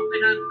have not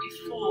been opened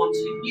before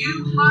to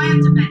new higher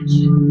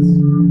dimensions.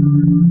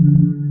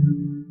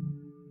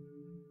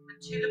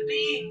 And to the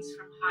beings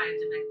from higher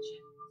dimensions.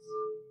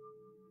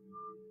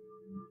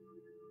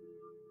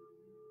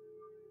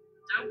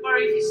 Don't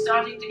worry if you're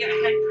starting to get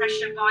head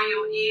pressure by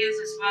your ears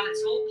as well.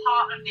 It's all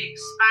part of the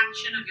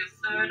expansion of your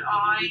third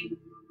eye.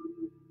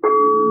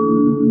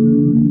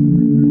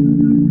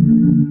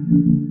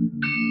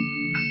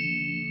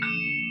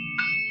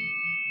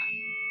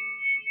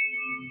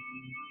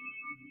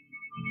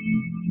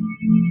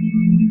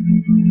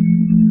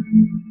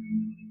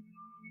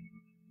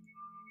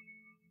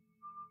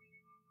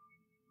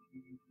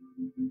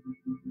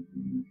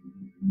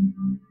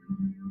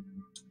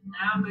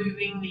 Now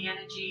moving the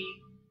energy,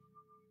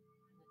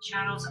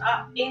 channels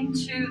up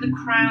into the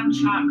crown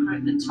chakra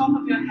at the top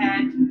of your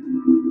head,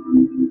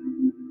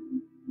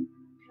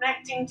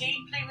 connecting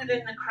deeply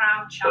within the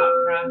crown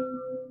chakra.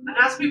 And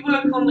as we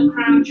work on the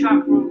crown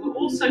chakra, we're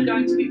also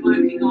going to be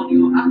working on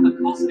your upper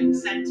cosmic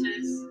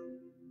centers.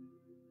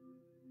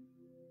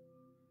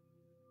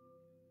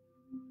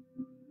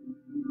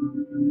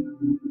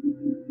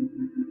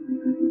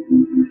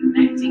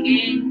 Connecting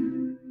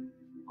in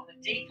on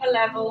a deeper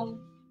level.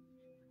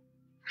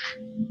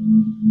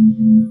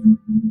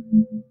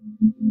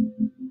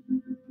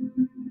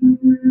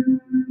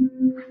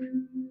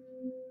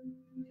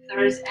 If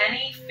there is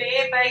any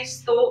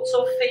fear-based thoughts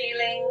or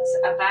feelings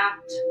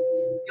about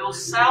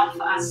yourself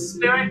as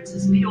spirit,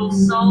 as pure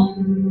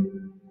soul,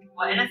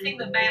 or anything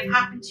that may have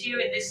happened to you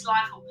in this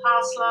life or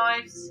past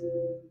lives,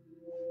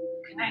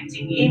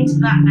 connecting into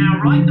that now,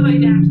 right the way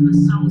down to the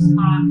soul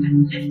spark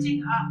and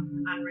lifting up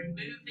and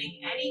removing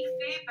any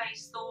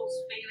fear-based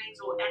thoughts, feelings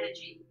or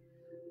energy.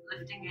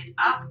 Lifting it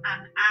up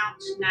and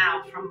out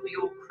now from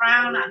your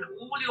crown and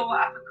all your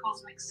upper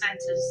cosmic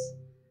centers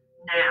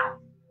now.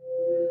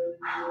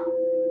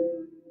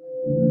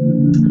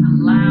 And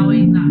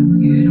allowing that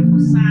beautiful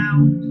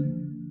sound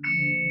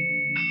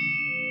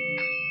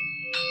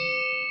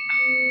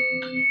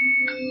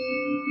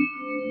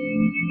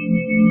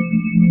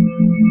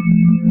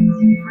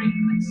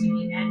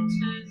frequency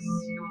enters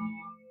your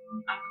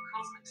upper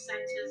cosmic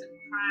centers and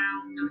crown,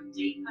 going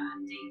deeper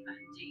and deeper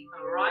and deeper,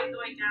 right the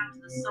way down to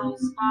the soul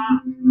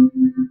spark,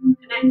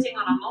 connecting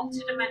on a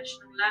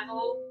multi-dimensional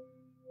level,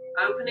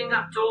 opening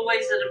up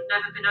doorways that have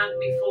never been opened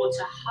before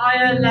to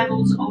higher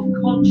levels of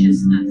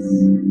consciousness.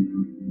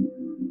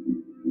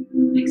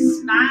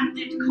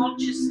 Expanded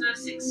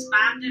consciousness,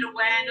 expanded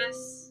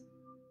awareness.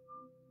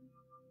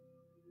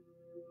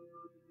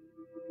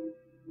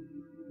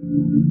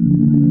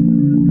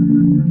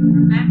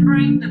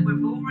 Remembering that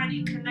we've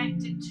already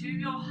connected to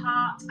your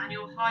heart and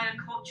your higher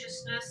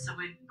consciousness, so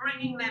we're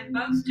bringing them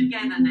both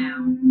together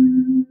now.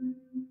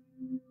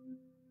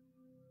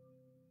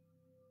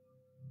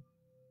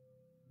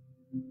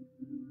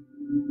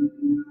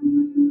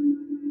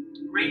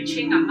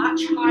 Reaching a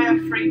much higher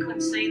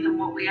frequency than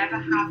what we ever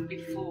have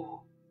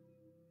before.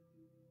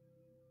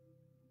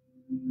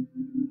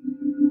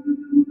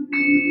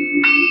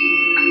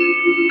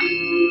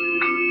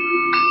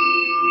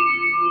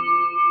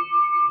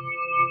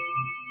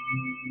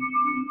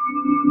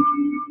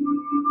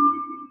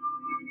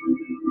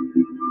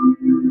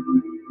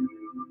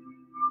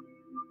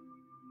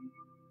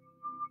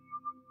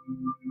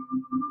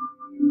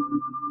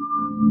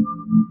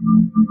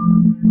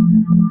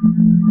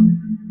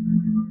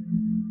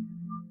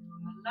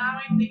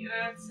 Allowing the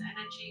Earth's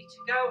energy energy to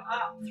go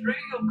up through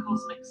your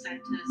cosmic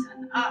centers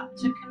and up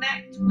to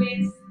connect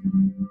with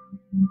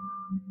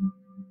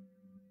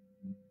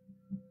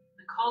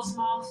the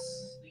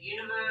cosmos, the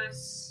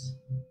universe,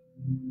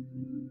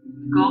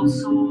 the God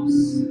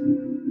source,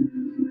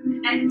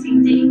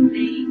 connecting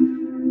deeply.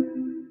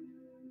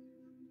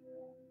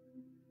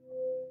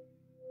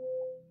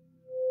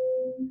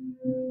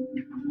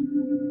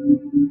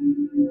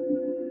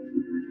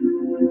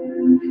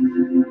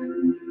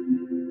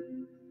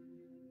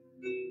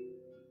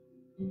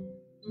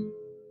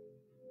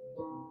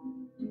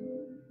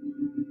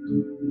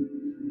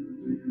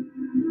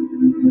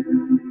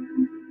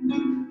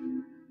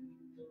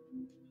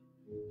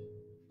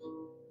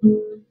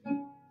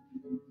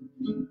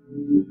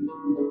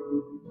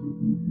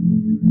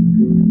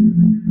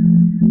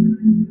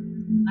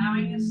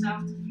 Allowing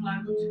yourself to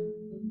float.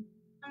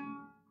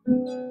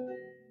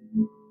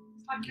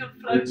 It's like you're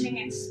floating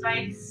in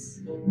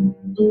space.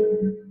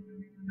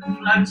 You're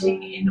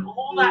floating in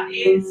all that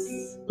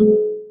is,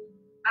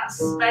 that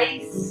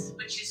space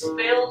which is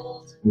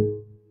filled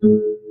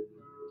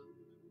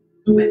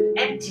with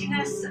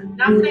emptiness and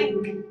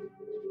nothing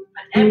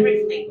and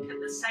everything at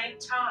the same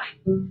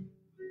time.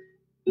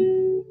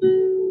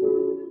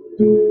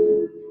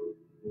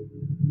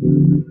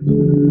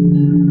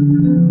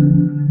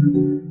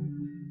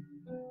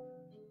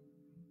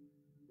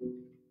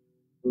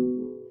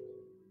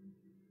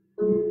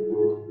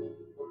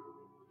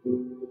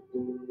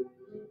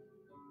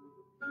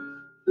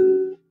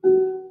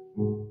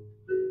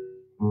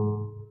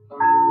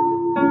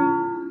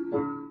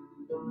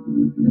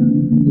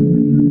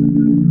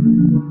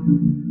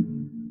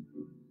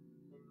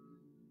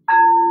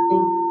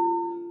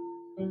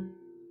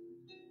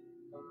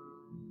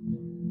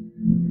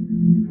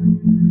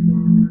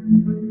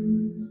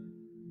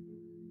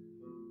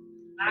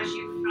 As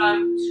you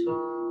float,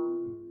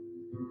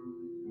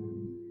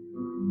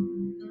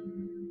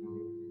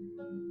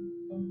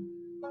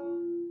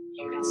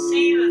 you can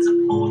see there's a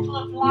portal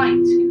of light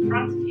in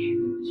front of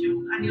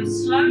you, and you're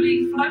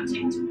slowly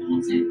floating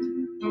towards it.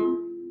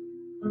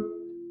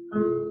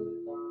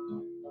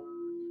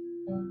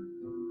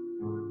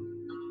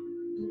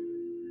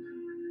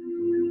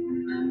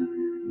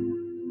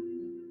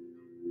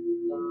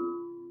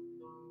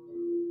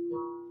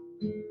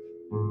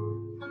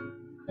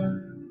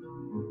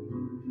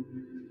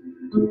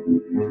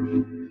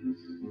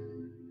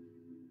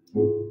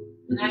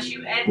 And as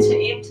you enter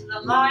into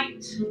the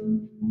light,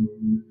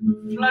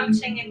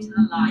 floating into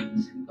the light,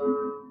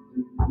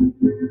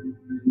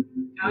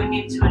 going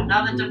into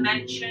another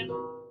dimension.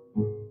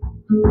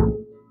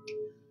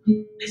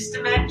 This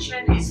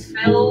dimension is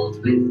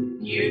filled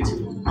with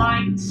beautiful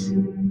light,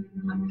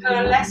 a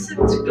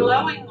pearlescent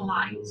glowing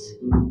light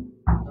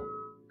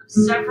of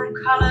several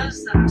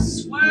colours that are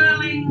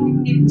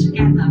swirling in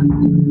together,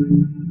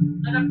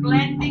 that are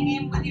blending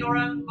in with your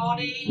own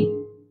body,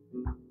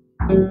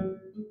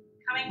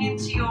 coming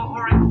into your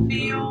auric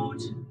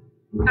field,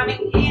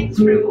 coming in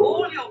through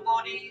all your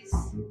bodies,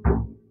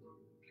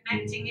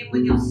 connecting in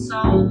with your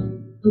soul.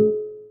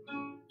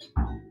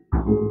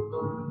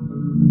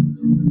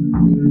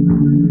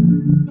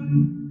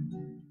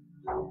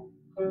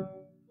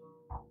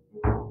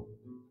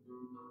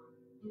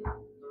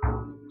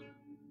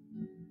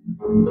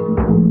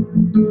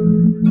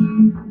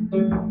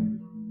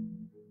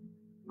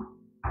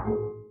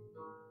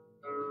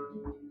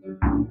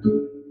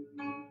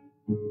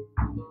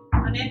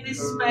 And in this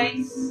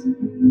space,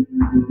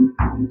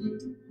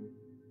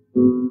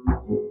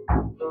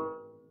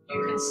 you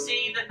can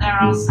see that there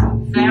are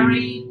some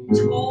very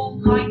tall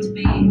light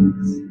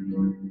beings.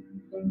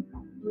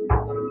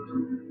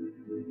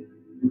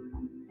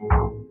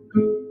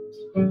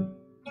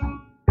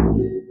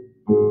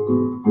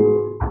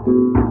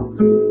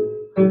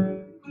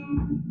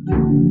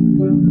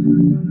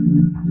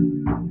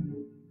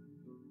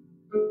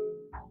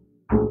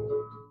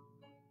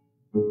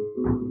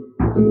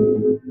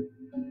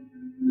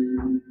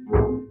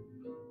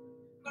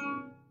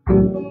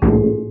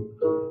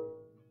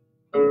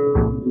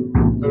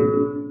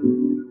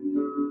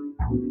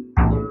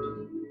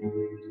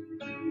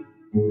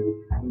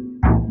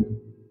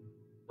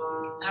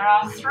 There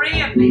are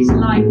 3 of these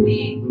light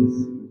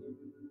beings.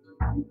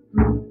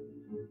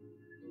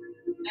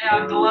 They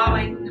are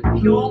glowing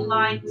pure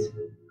light,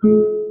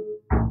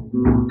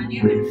 and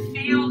you can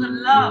feel the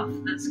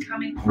love that's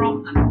coming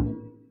from them.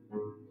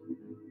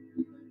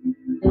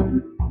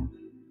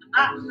 And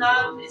that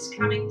love is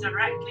coming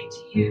directly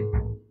to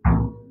you.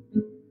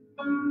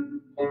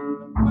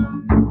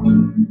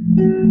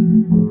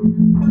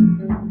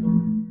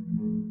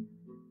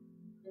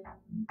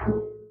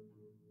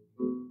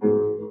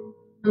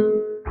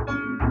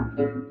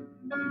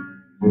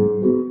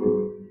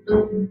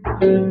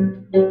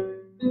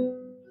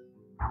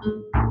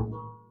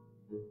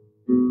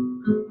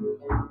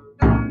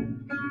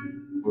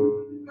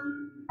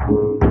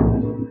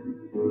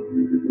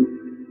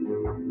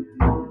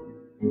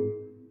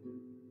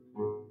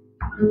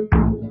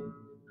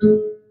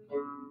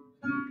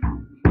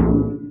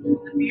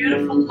 The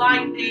beautiful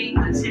light being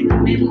that's in the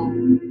middle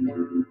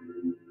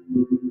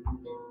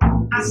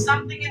has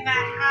something in their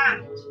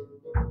hand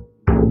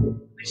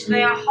which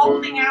they are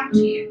holding out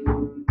to you.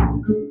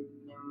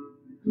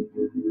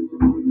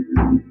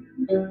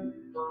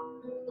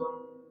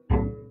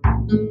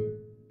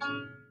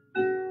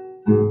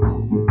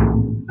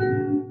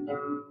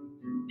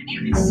 And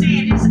you can see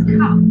it is a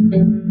cup.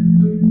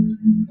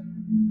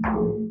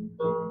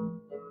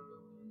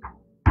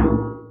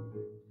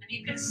 And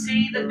you can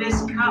see that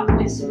this cup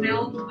is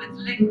filled with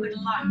liquid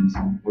light.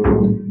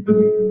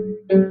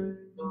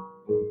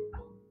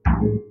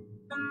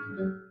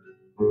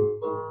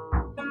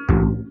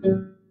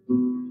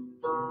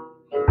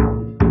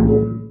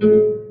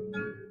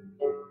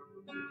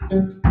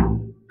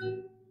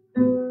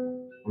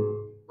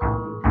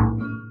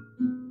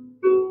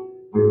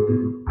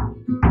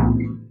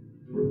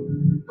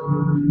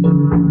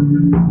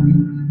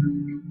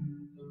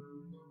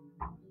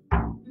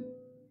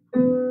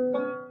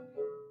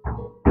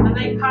 And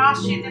they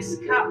pass you this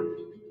cup.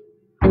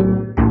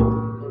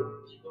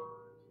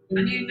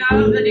 And you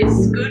know that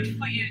it's good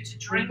for you to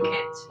drink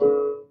it.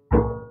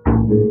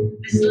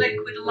 This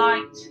liquid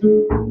light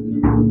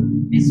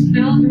is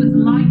filled with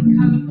light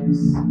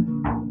codes,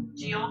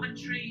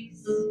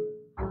 geometries,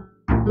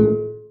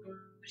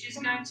 which is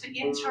going to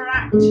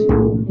interact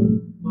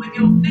with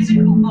your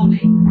physical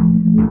body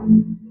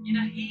in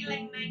a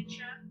healing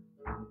nature.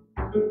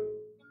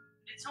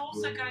 It's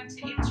also going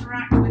to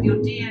interact with your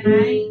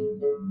DNA,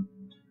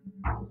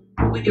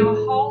 with your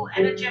whole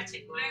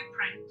energetic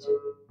blueprint,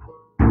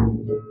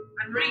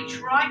 and reach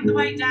right the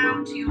way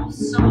down to your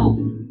soul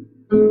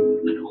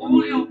and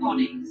all your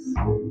bodies.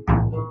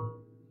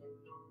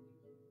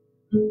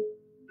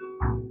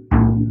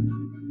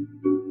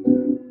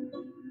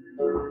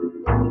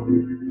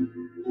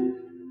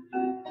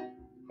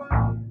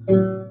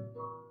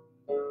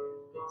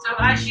 So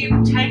as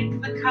you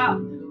take the cup,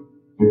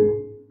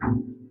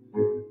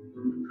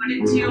 put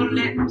it to your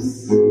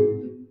lips,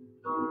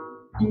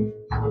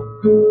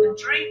 and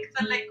drink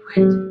the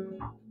liquid,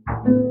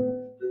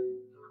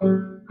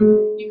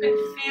 you can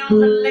feel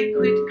the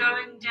liquid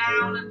going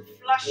down and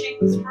flushing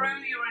through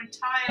your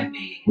entire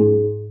being.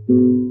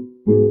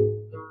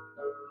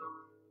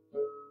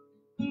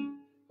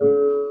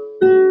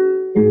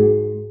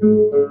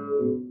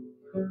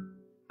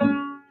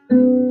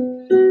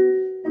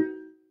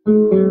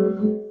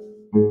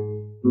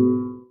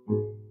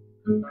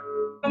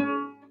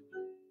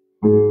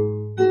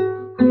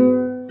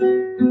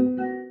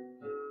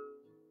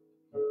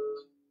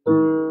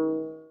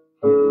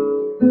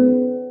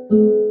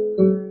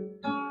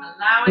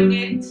 Allowing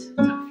it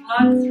to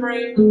flood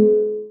through,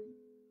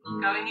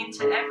 going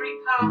into every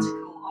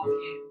particle of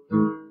you,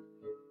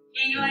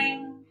 healing,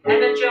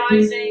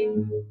 energizing,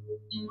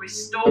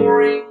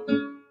 restoring,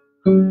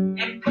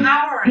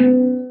 empowering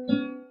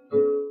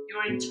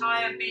your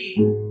entire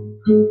being.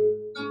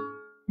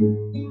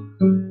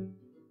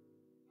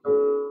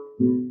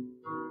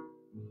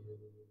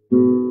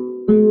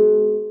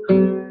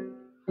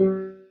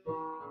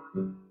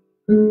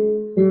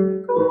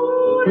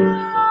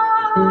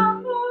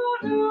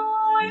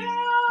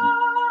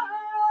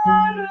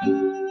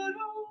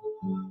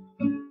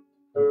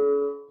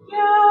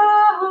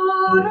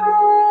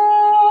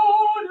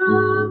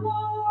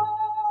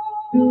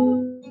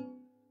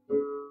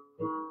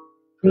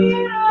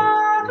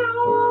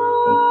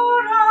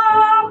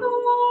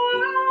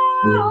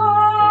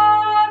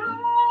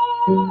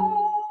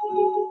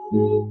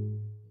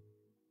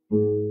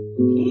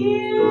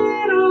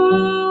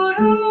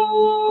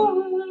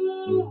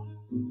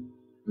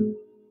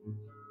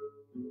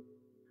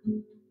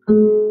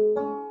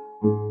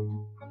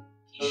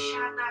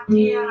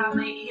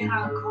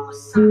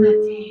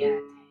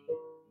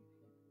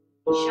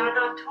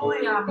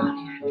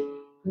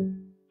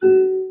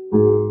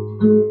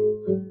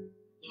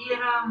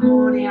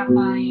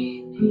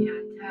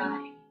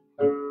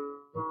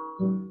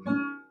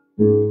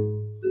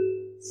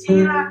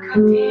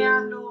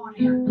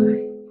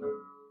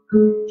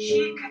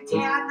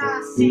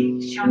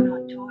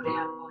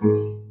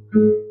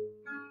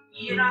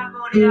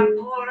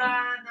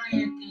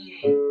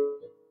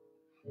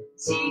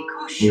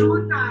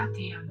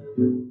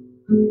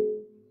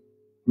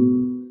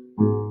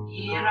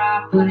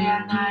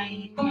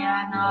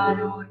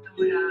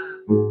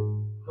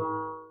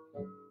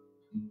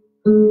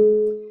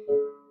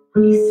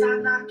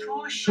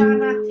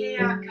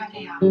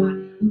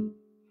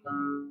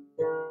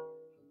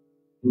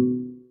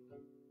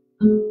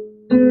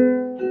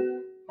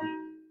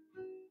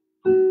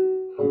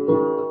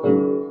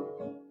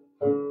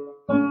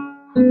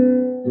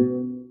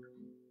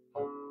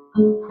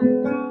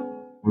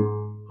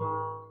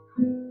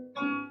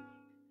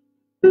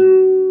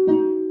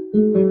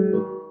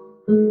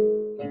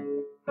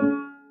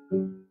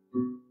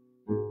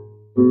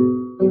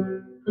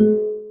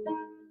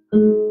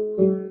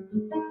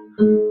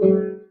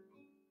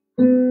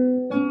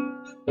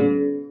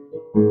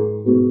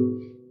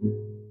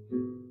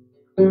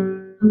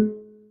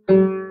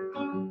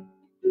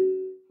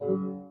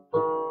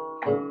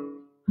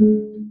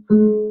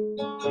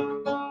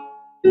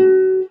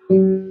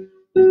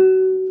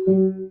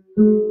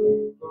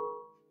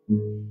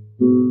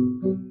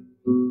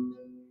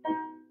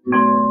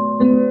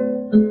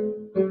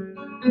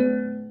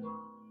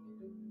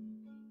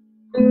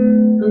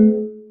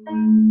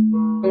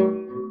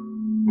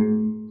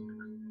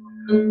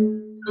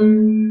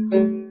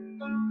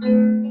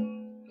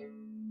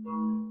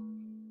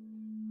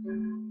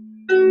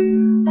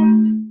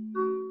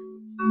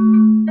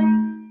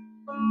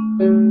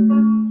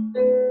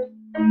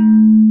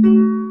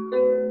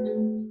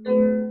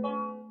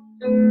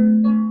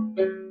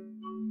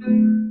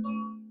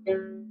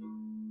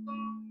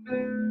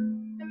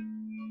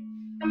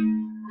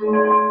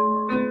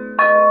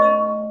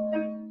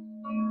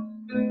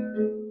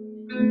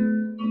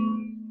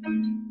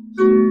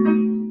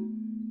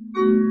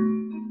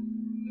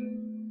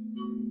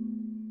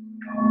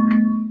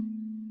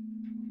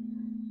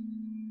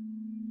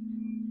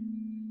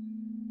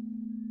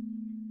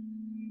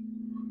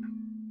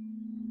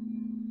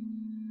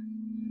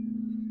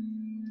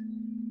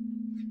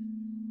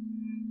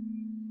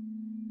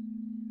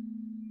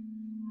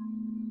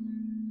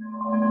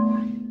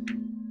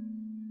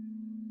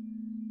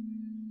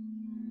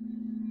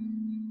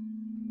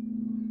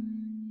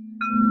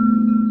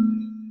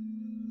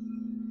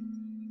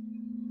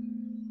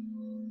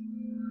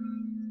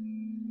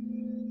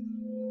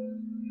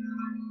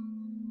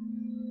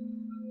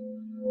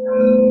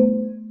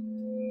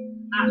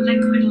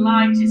 liquid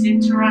light is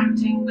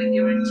interacting with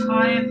your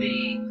entire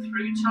being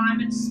through time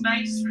and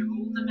space, through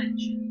all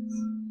dimensions.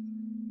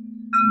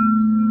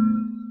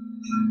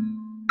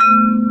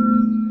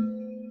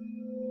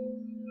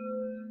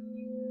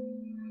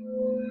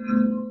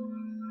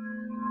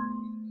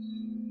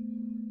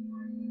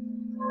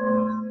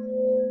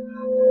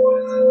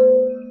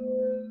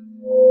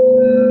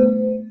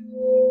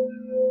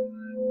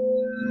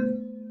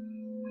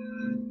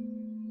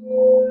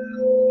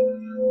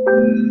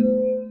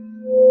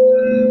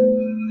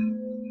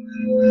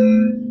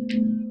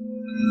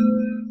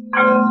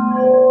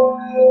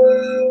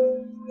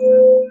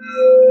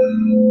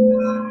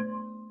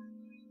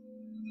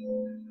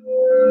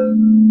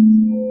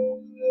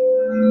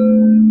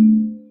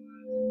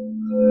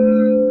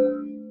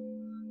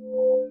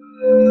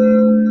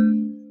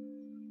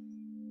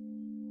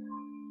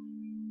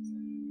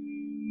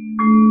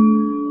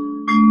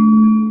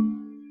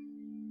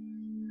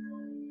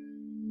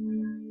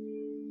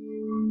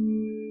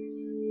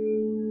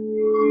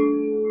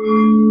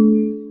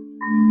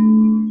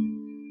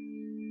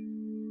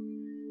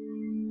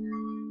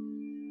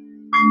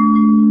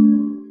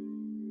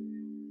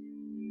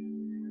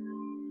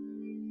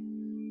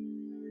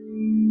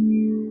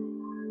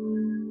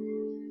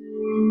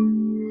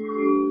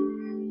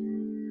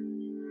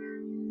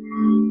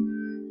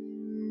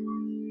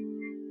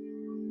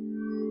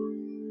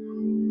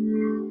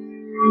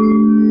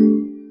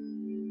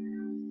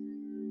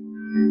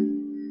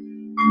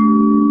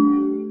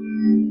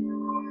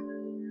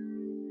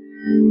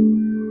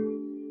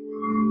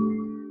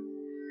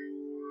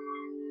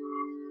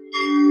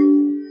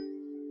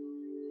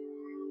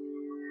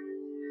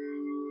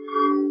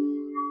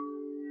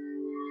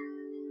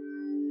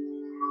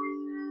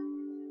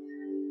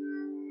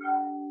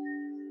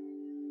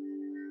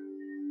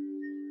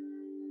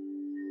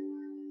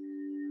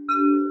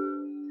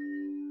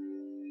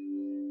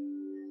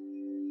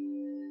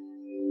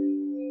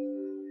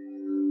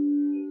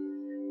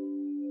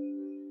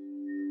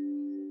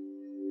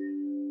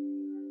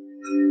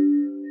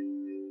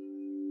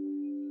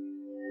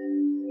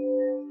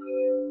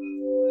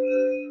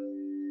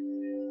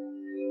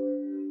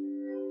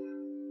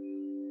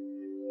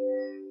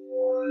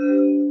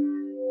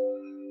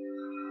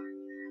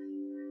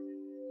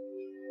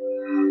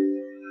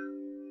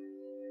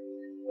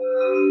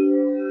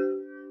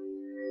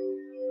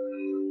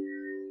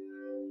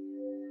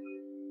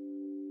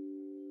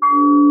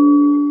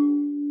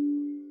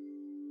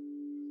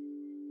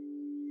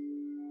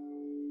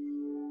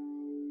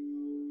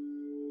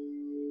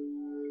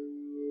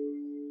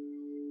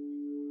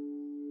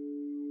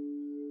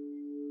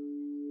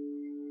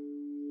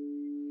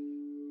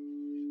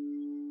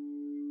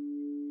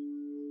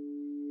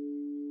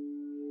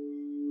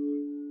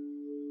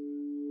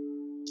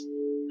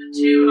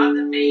 Two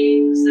other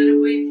beings that are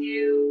with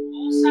you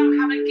also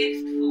have a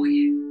gift for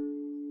you,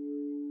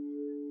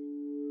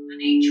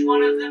 and each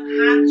one of them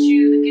hands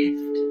you the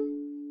gift.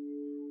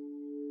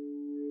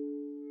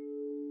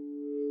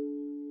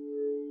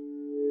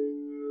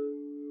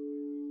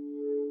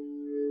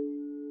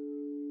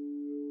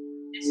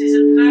 This is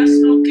a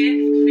personal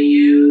gift for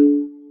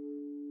you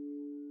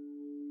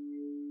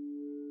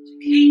to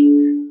keep,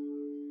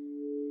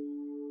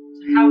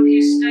 to help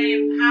you stay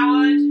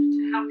empowered,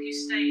 to help you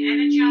stay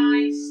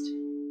energized.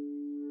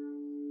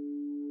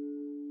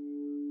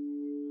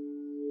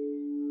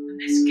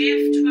 This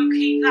gift will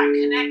keep that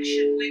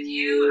connection with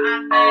you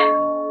and them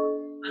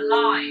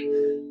alive.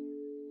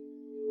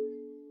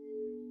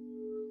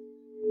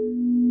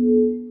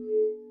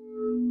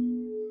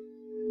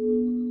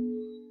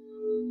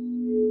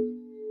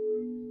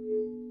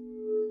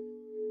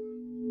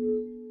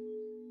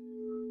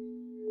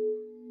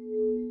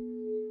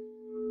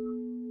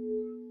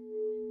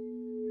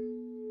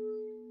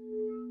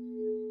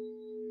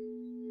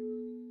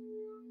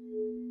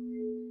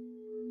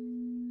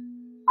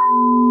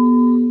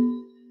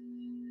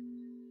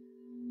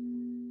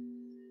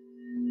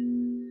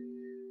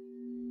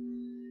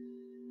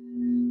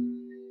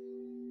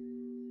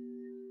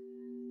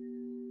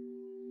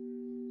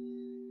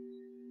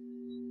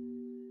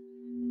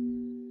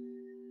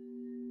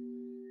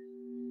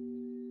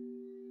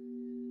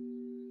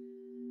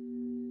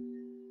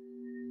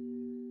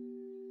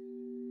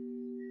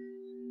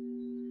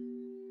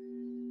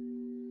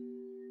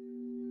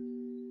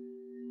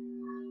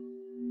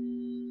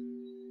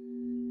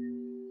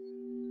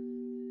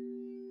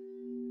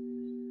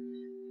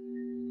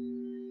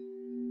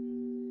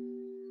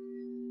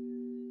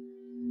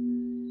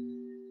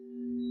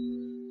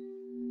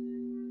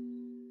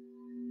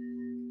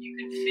 You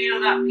can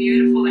feel that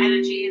beautiful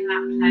energy in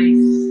that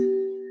place,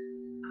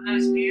 and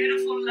those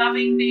beautiful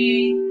loving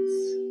beings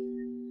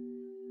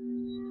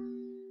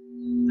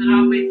that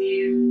are with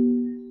you.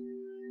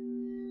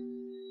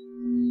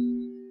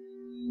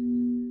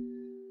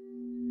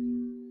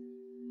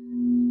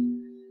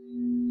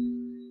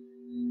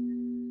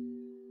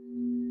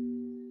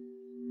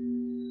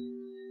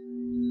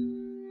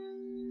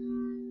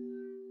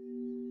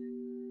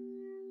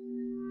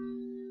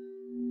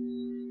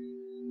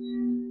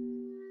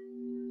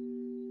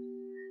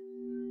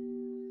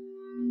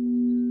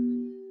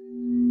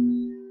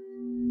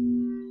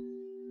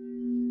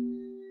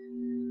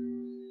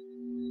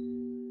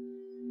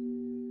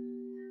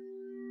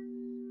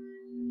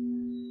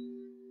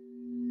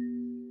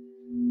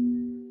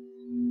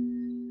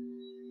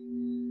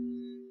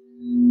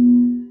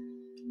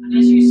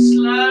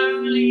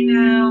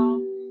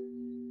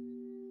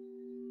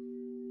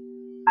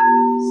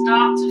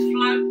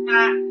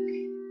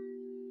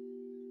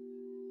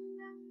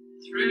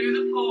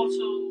 the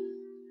portal.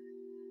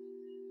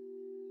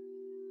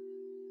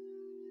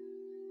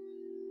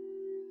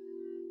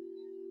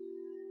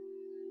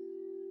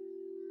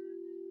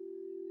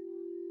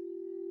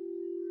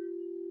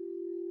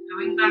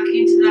 Going back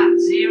into that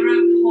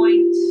 0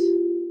 point,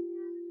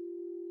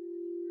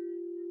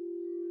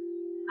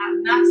 that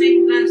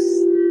nothingness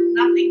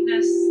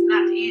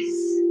that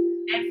is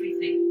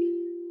everything,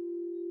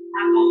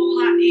 that all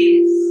that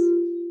is.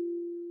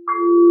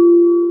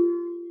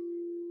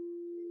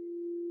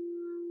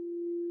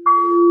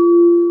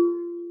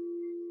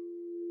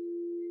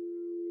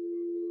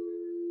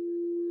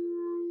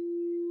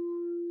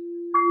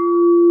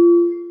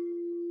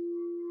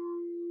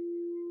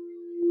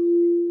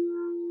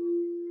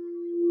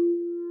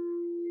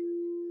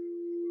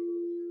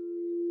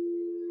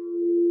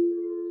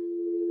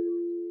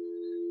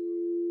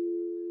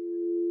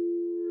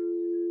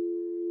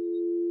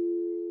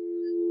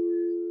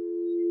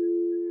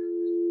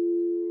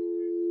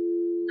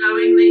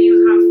 Knowing that you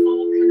have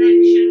full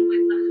connection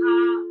with the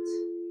heart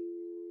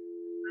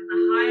and the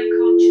higher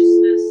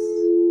consciousness,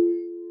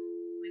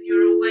 with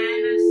your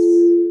awareness,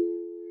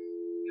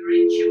 your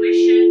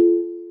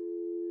intuition.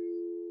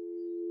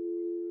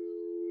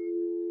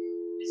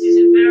 This is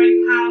a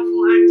very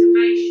powerful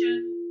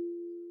activation.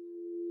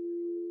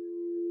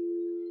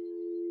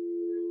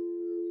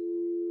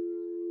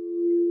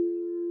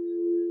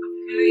 Of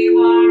who you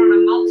are on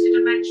a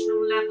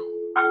multidimensional level.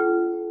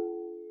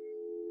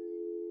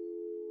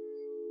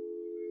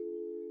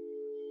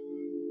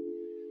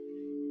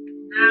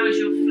 Now as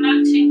you're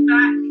floating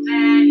back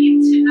there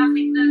into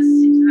nothingness,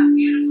 into that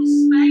beautiful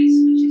space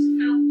which is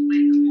filled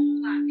with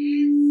all that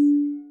is.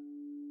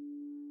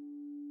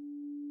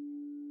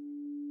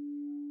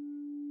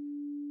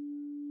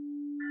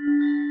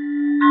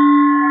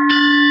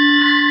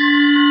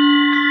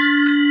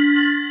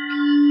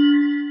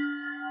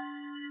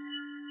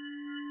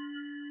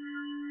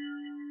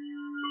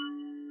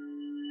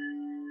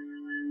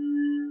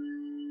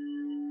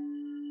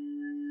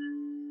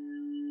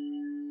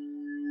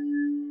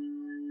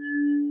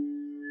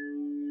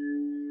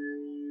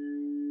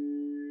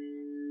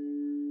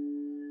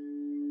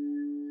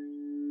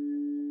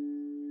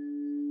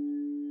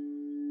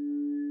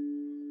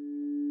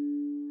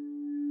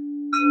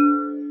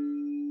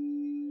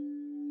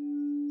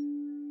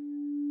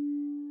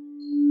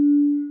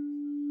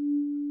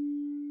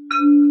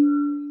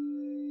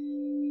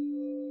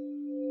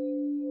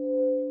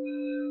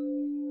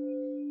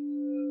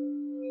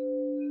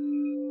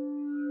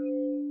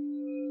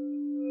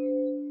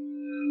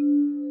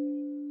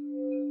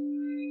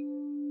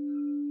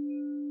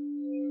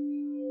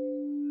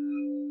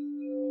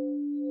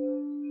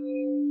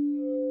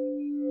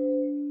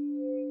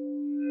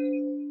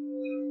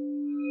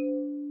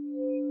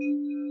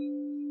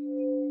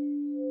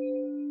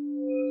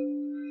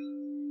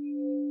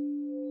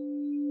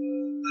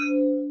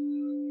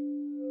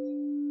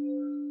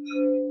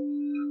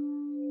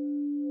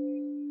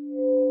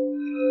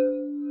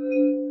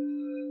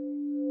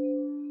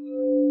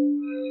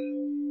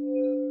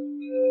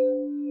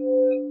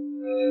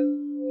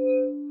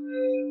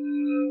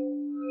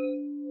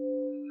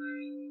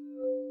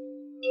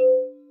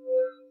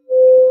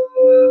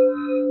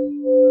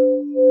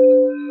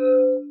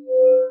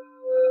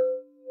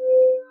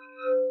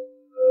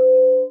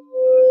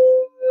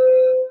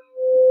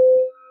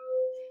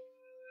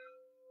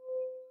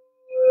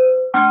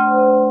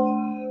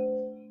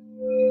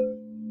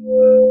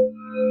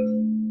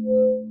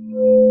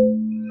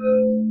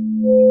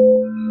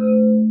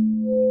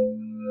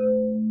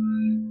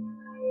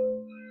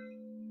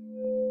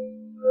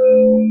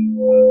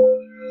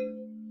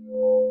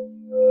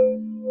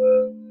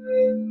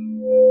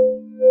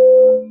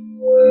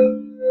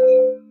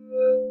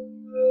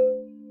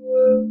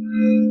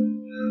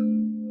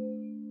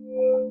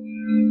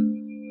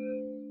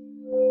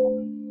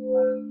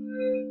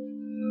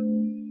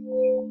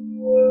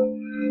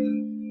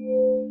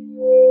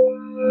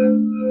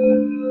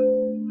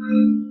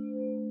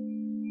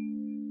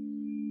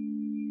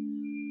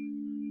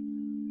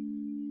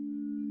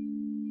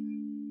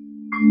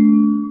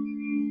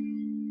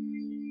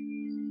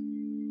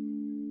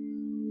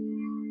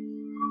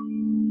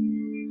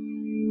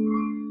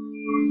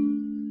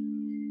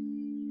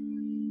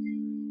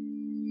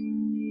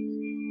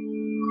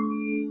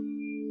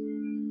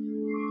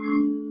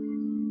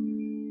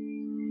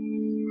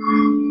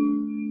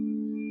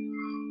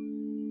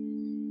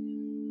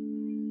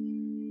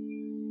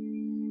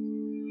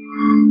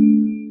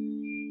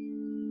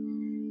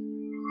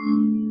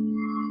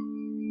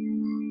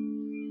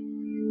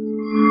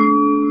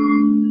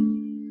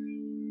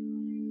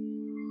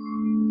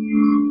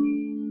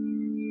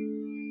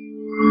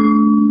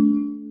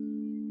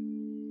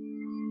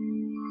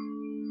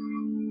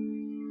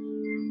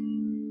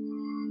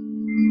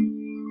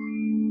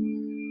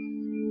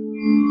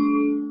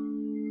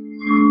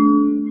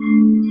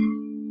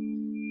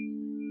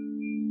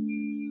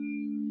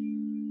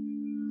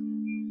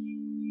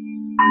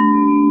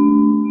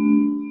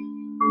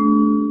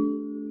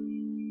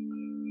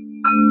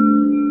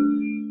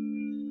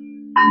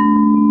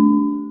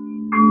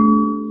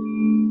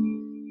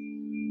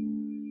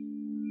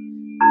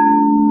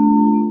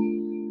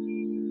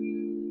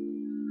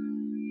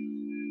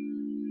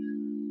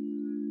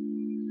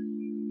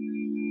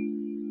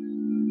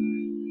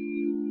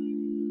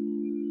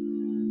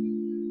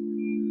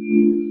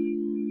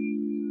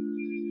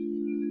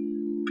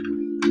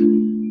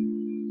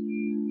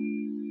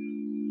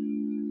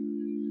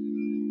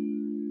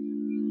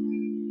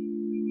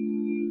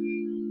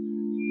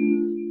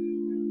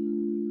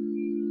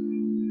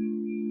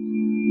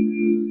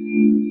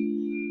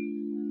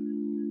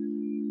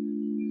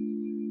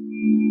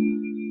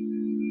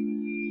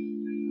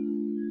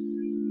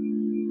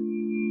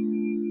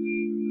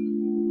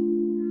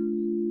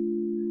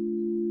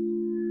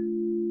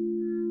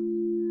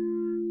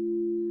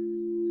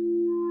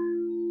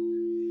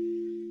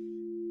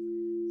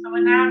 So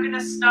we're now going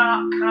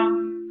to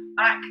come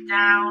back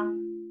down.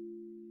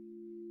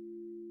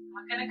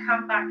 We're going to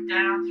come back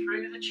down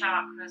through the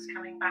chakras,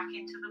 coming back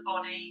into the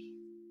body,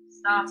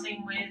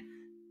 starting with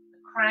the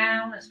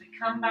crown. As we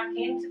come back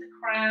into the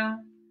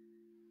crown,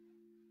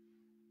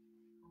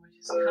 we're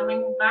just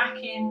coming back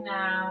in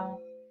now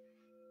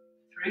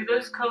through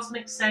those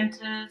cosmic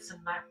centers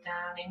and back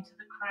down into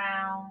the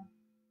crown.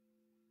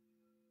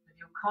 With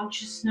your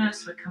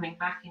consciousness, we're coming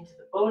back into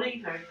the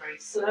body very, very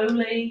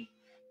slowly.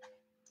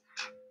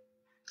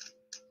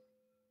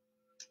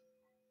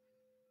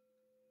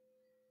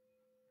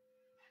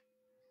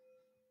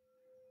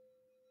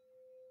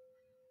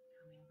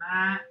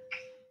 Back.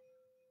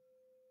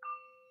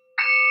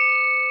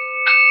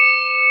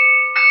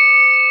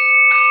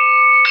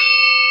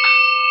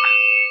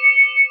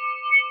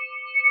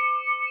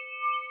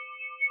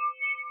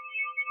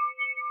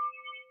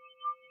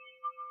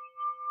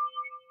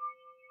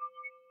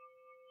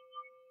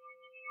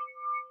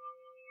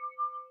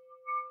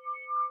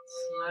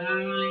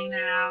 Slowly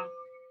now,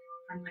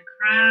 from the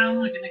crown,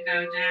 we're going to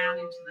go down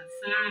into the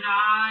third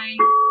eye.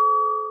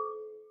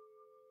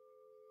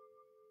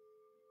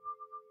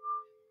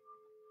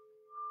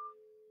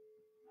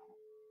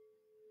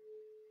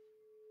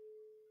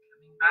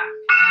 Coming back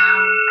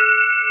down.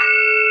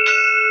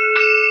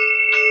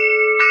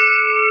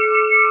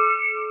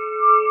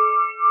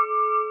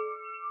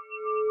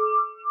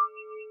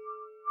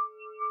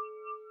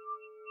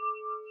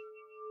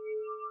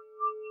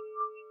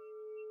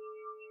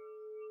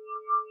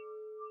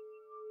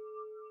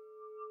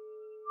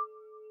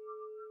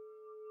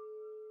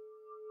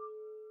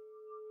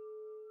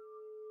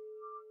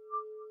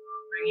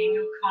 Bringing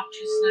your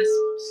consciousness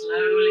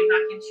slowly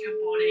back into your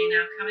body.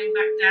 Now coming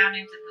back down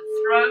into the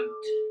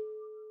throat.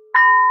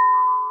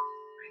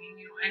 Bringing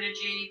your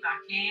energy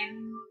back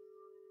in.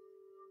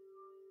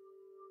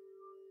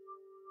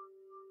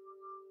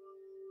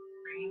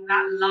 Bringing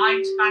that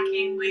light back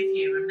in with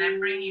you.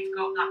 Remembering you've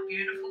got that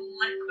beautiful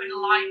liquid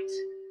light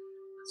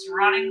that's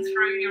running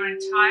through your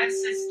entire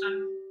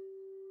system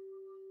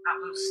that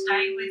will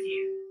stay with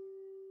you.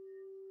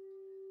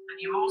 And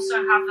you also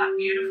have that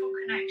beautiful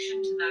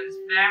connection to those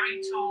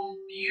very tall,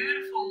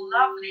 beautiful,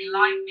 lovely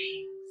light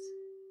beings.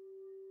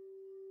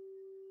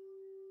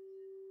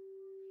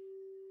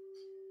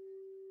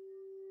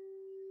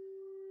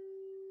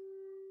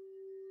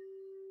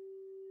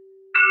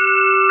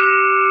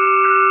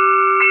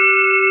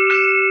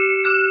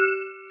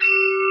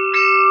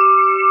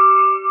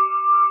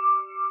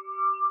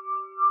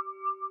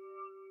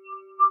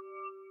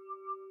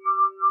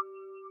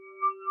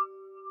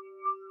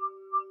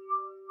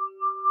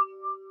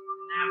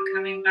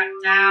 Coming back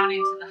down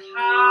into the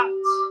heart.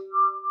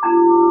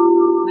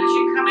 And as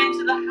you come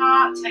into the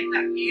heart, take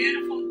that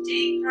beautiful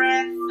deep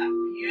breath,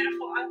 that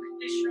beautiful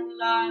unconditional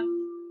love.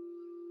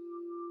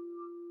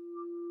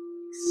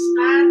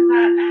 Expand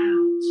that out.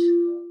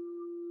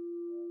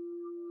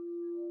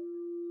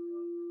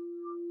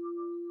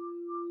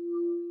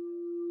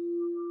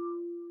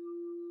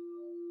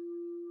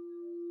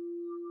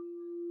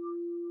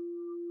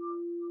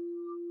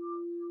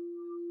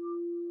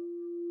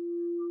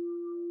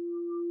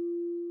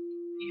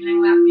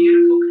 Feeling that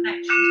beautiful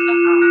connection to the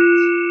heart.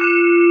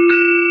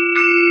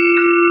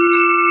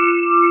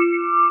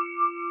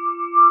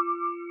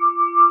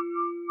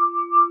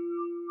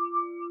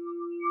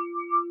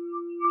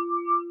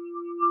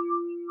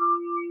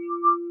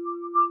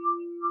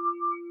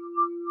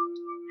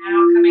 Now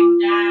coming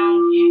down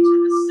into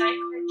the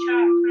sacral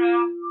chakra,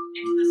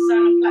 into the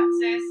solar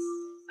plexus.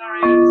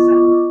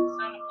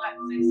 Solar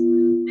plexus.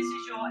 This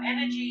is your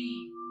energy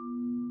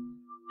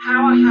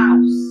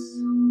powerhouse.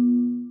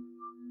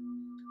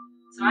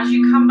 So as you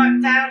come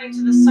back down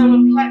into the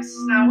solar plexus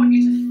now, I want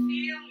you to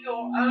feel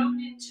your own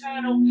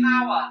internal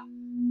power.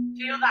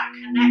 Feel that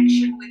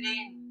connection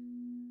within.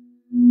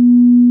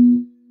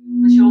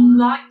 As your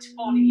light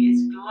body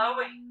is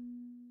glowing.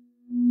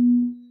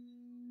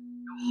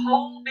 Your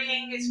whole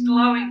being is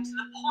glowing to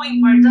the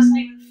point where it doesn't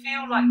even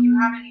feel like you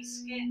have any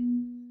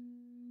skin.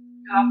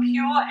 You are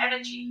pure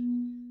energy,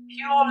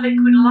 pure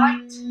liquid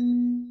light.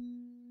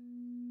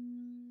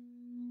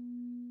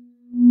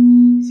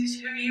 This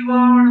is who you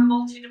are on a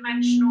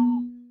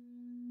multidimensional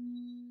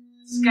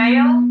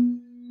scale.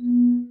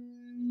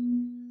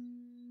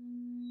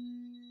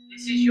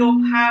 This is your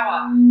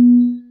power.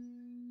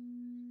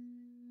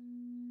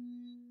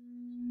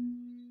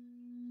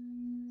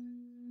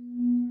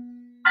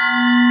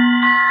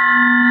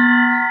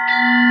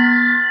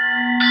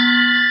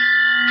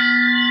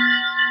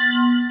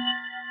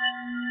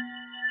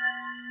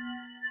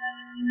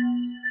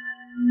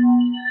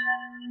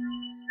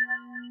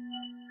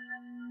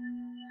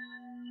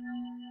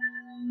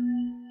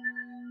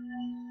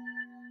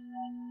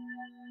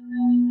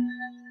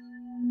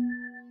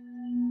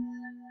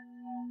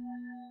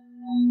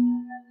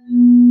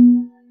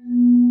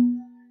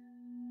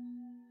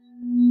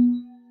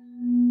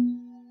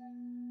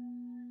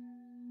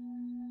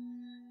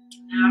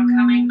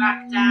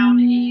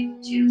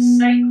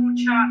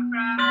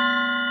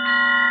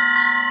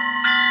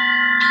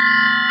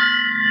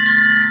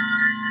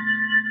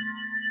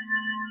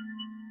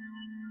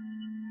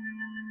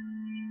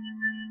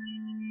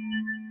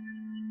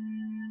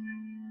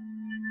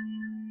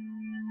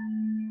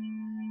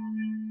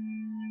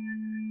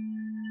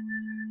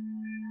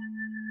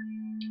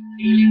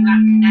 Feeling that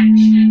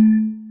connection,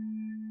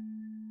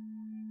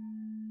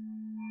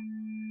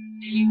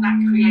 feeling that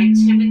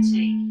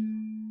creativity,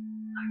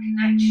 that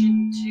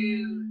connection to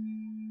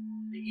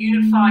the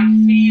unified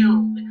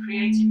field, the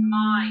creative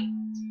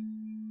mind.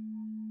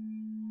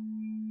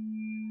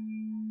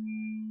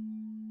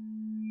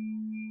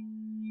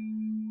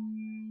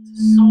 To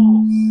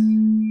source.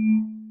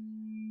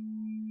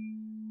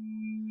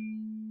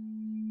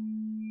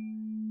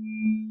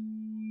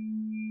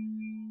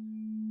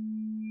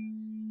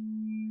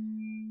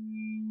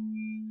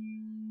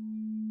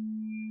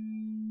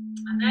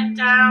 And then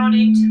down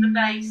into the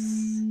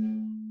base.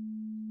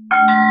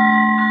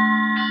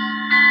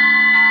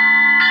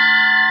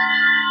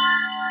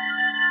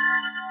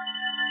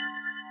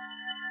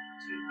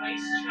 To your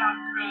base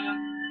chakra.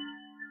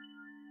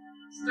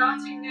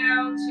 Starting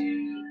now to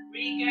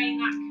regain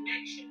that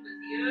connection with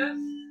the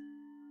earth.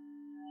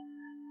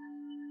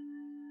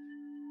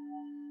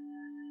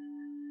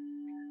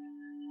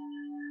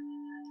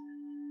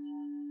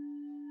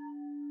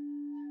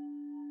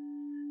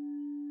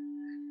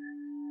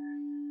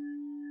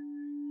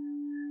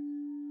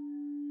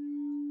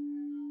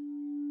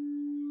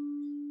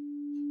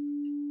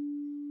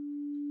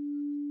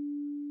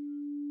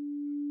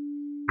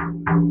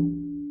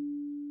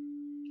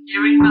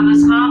 Hearing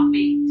Mother's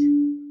heartbeat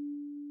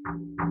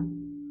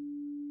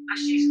as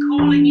she's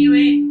calling you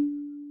in.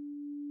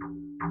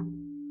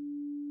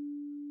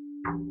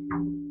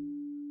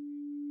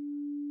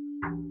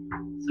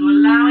 So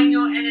allowing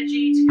your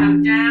energy to go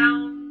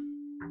down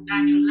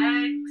your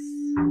legs,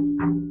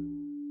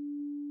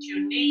 to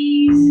your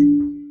knees,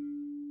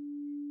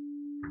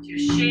 to your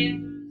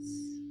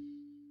shins,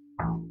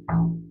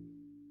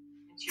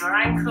 into your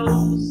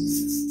ankles,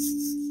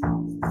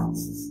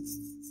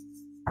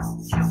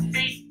 to your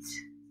feet,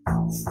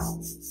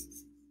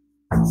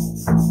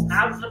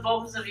 out of the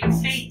bottoms of your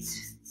feet,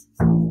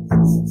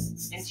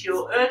 into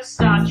your Earth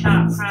Star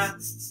chakra,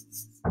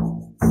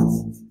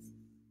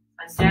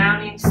 and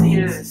down into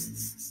the earth.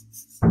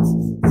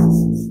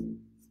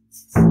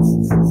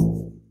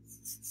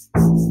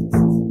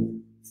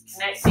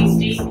 Connecting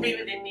deeply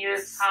within the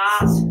Earth's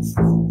heart,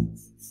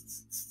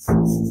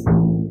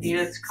 the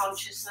Earth's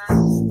consciousness,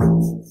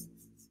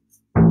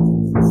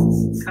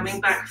 coming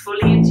back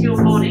fully into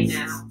your body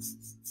now.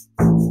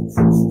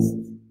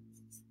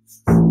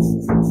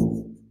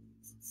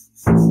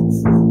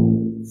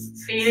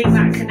 Feeling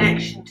that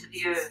connection to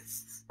the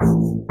earth,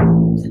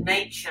 to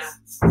nature,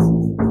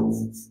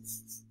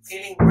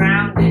 feeling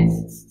grounded,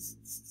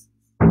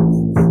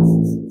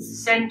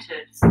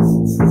 centered,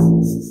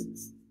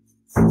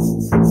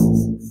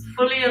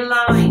 fully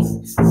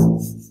aligned,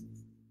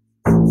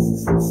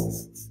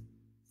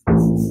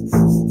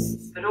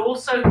 but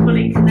also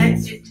fully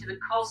connected to the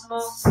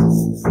cosmos,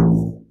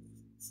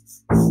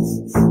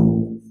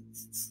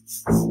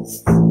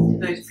 to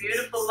those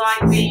beautiful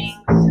light beings.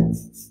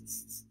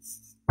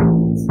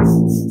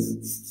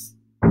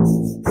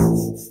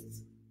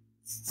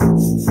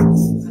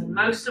 And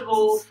most of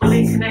all,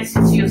 fully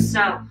connected to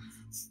yourself,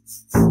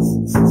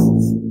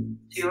 to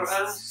your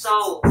own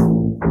soul.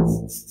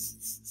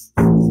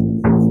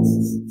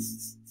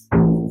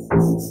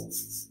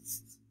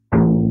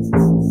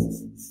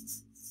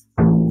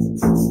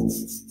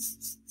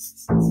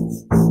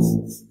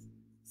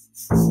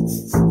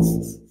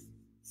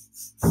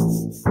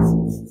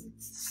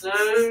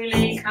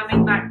 Slowly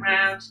coming back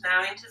round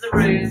now into the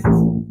room.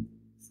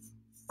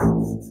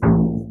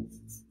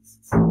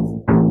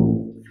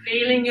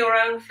 Feeling your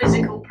own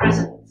physical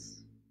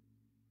presence.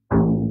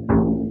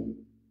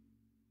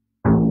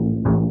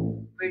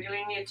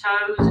 Wriggling your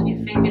toes and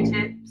your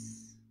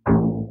fingertips.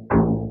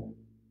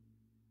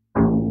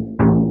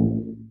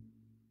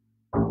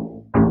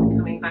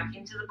 Coming back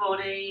into the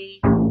body.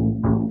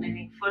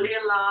 Feeling fully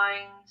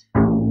aligned.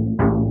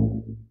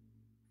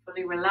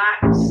 Fully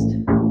relaxed.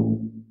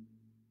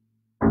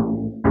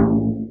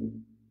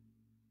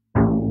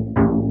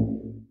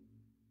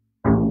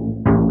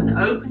 And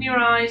open your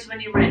eyes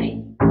when you're ready.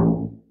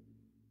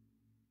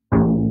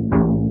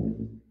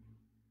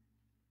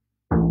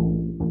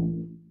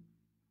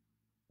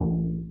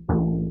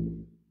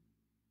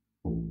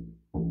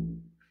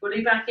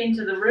 Fully back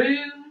into the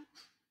room.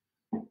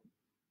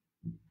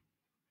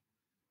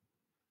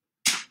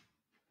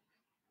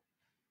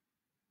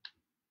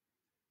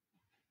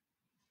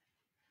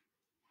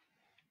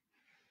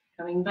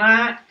 Coming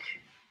back.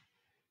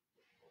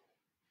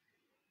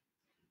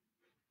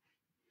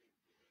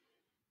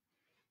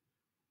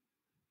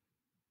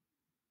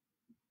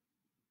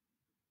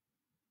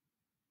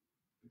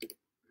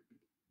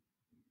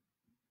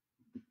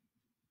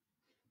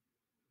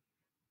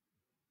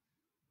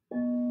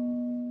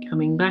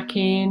 Coming back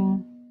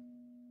in.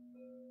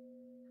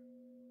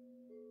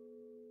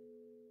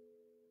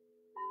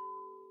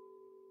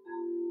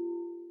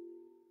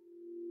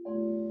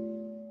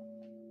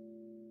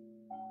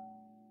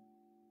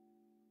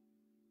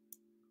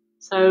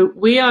 So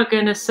we are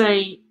going to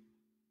say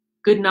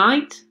good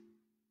night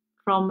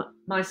from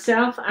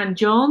myself and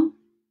John.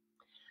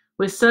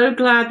 We're so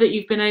glad that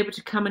you've been able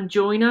to come and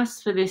join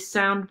us for this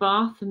sound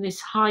bath and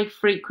this high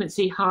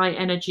frequency, high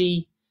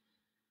energy,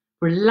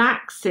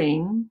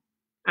 relaxing,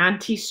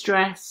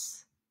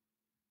 anti-stress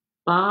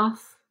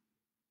bath.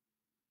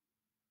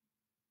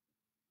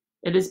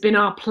 It has been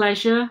our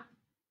pleasure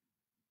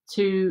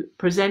to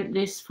present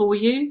this for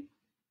you.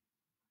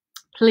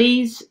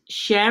 Please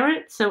share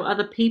it so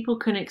other people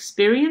can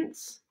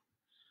experience.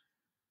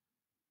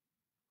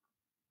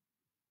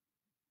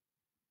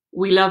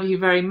 We love you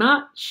very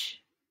much.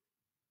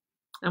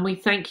 And we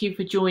thank you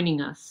for joining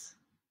us.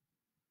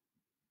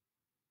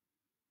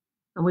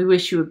 And we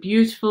wish you a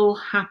beautiful,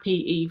 happy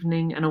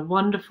evening and a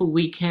wonderful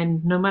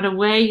weekend, no matter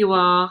where you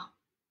are.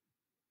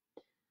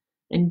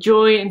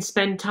 Enjoy and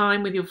spend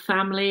time with your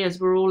family as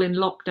we're all in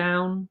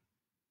lockdown.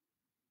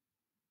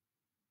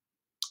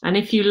 And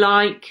if you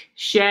like,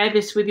 share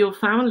this with your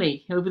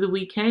family over the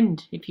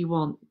weekend if you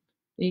want.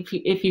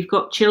 If you've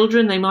got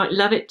children, they might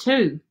love it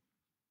too.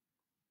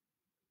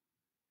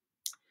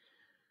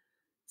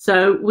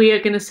 So we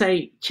are going to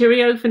say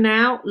cheerio for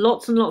now.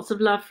 Lots and lots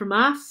of love from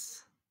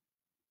us.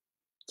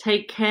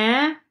 Take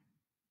care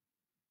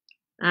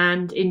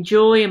and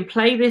enjoy and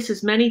play this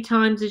as many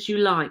times as you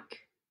like.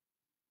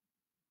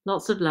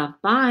 Lots of love.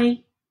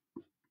 Bye.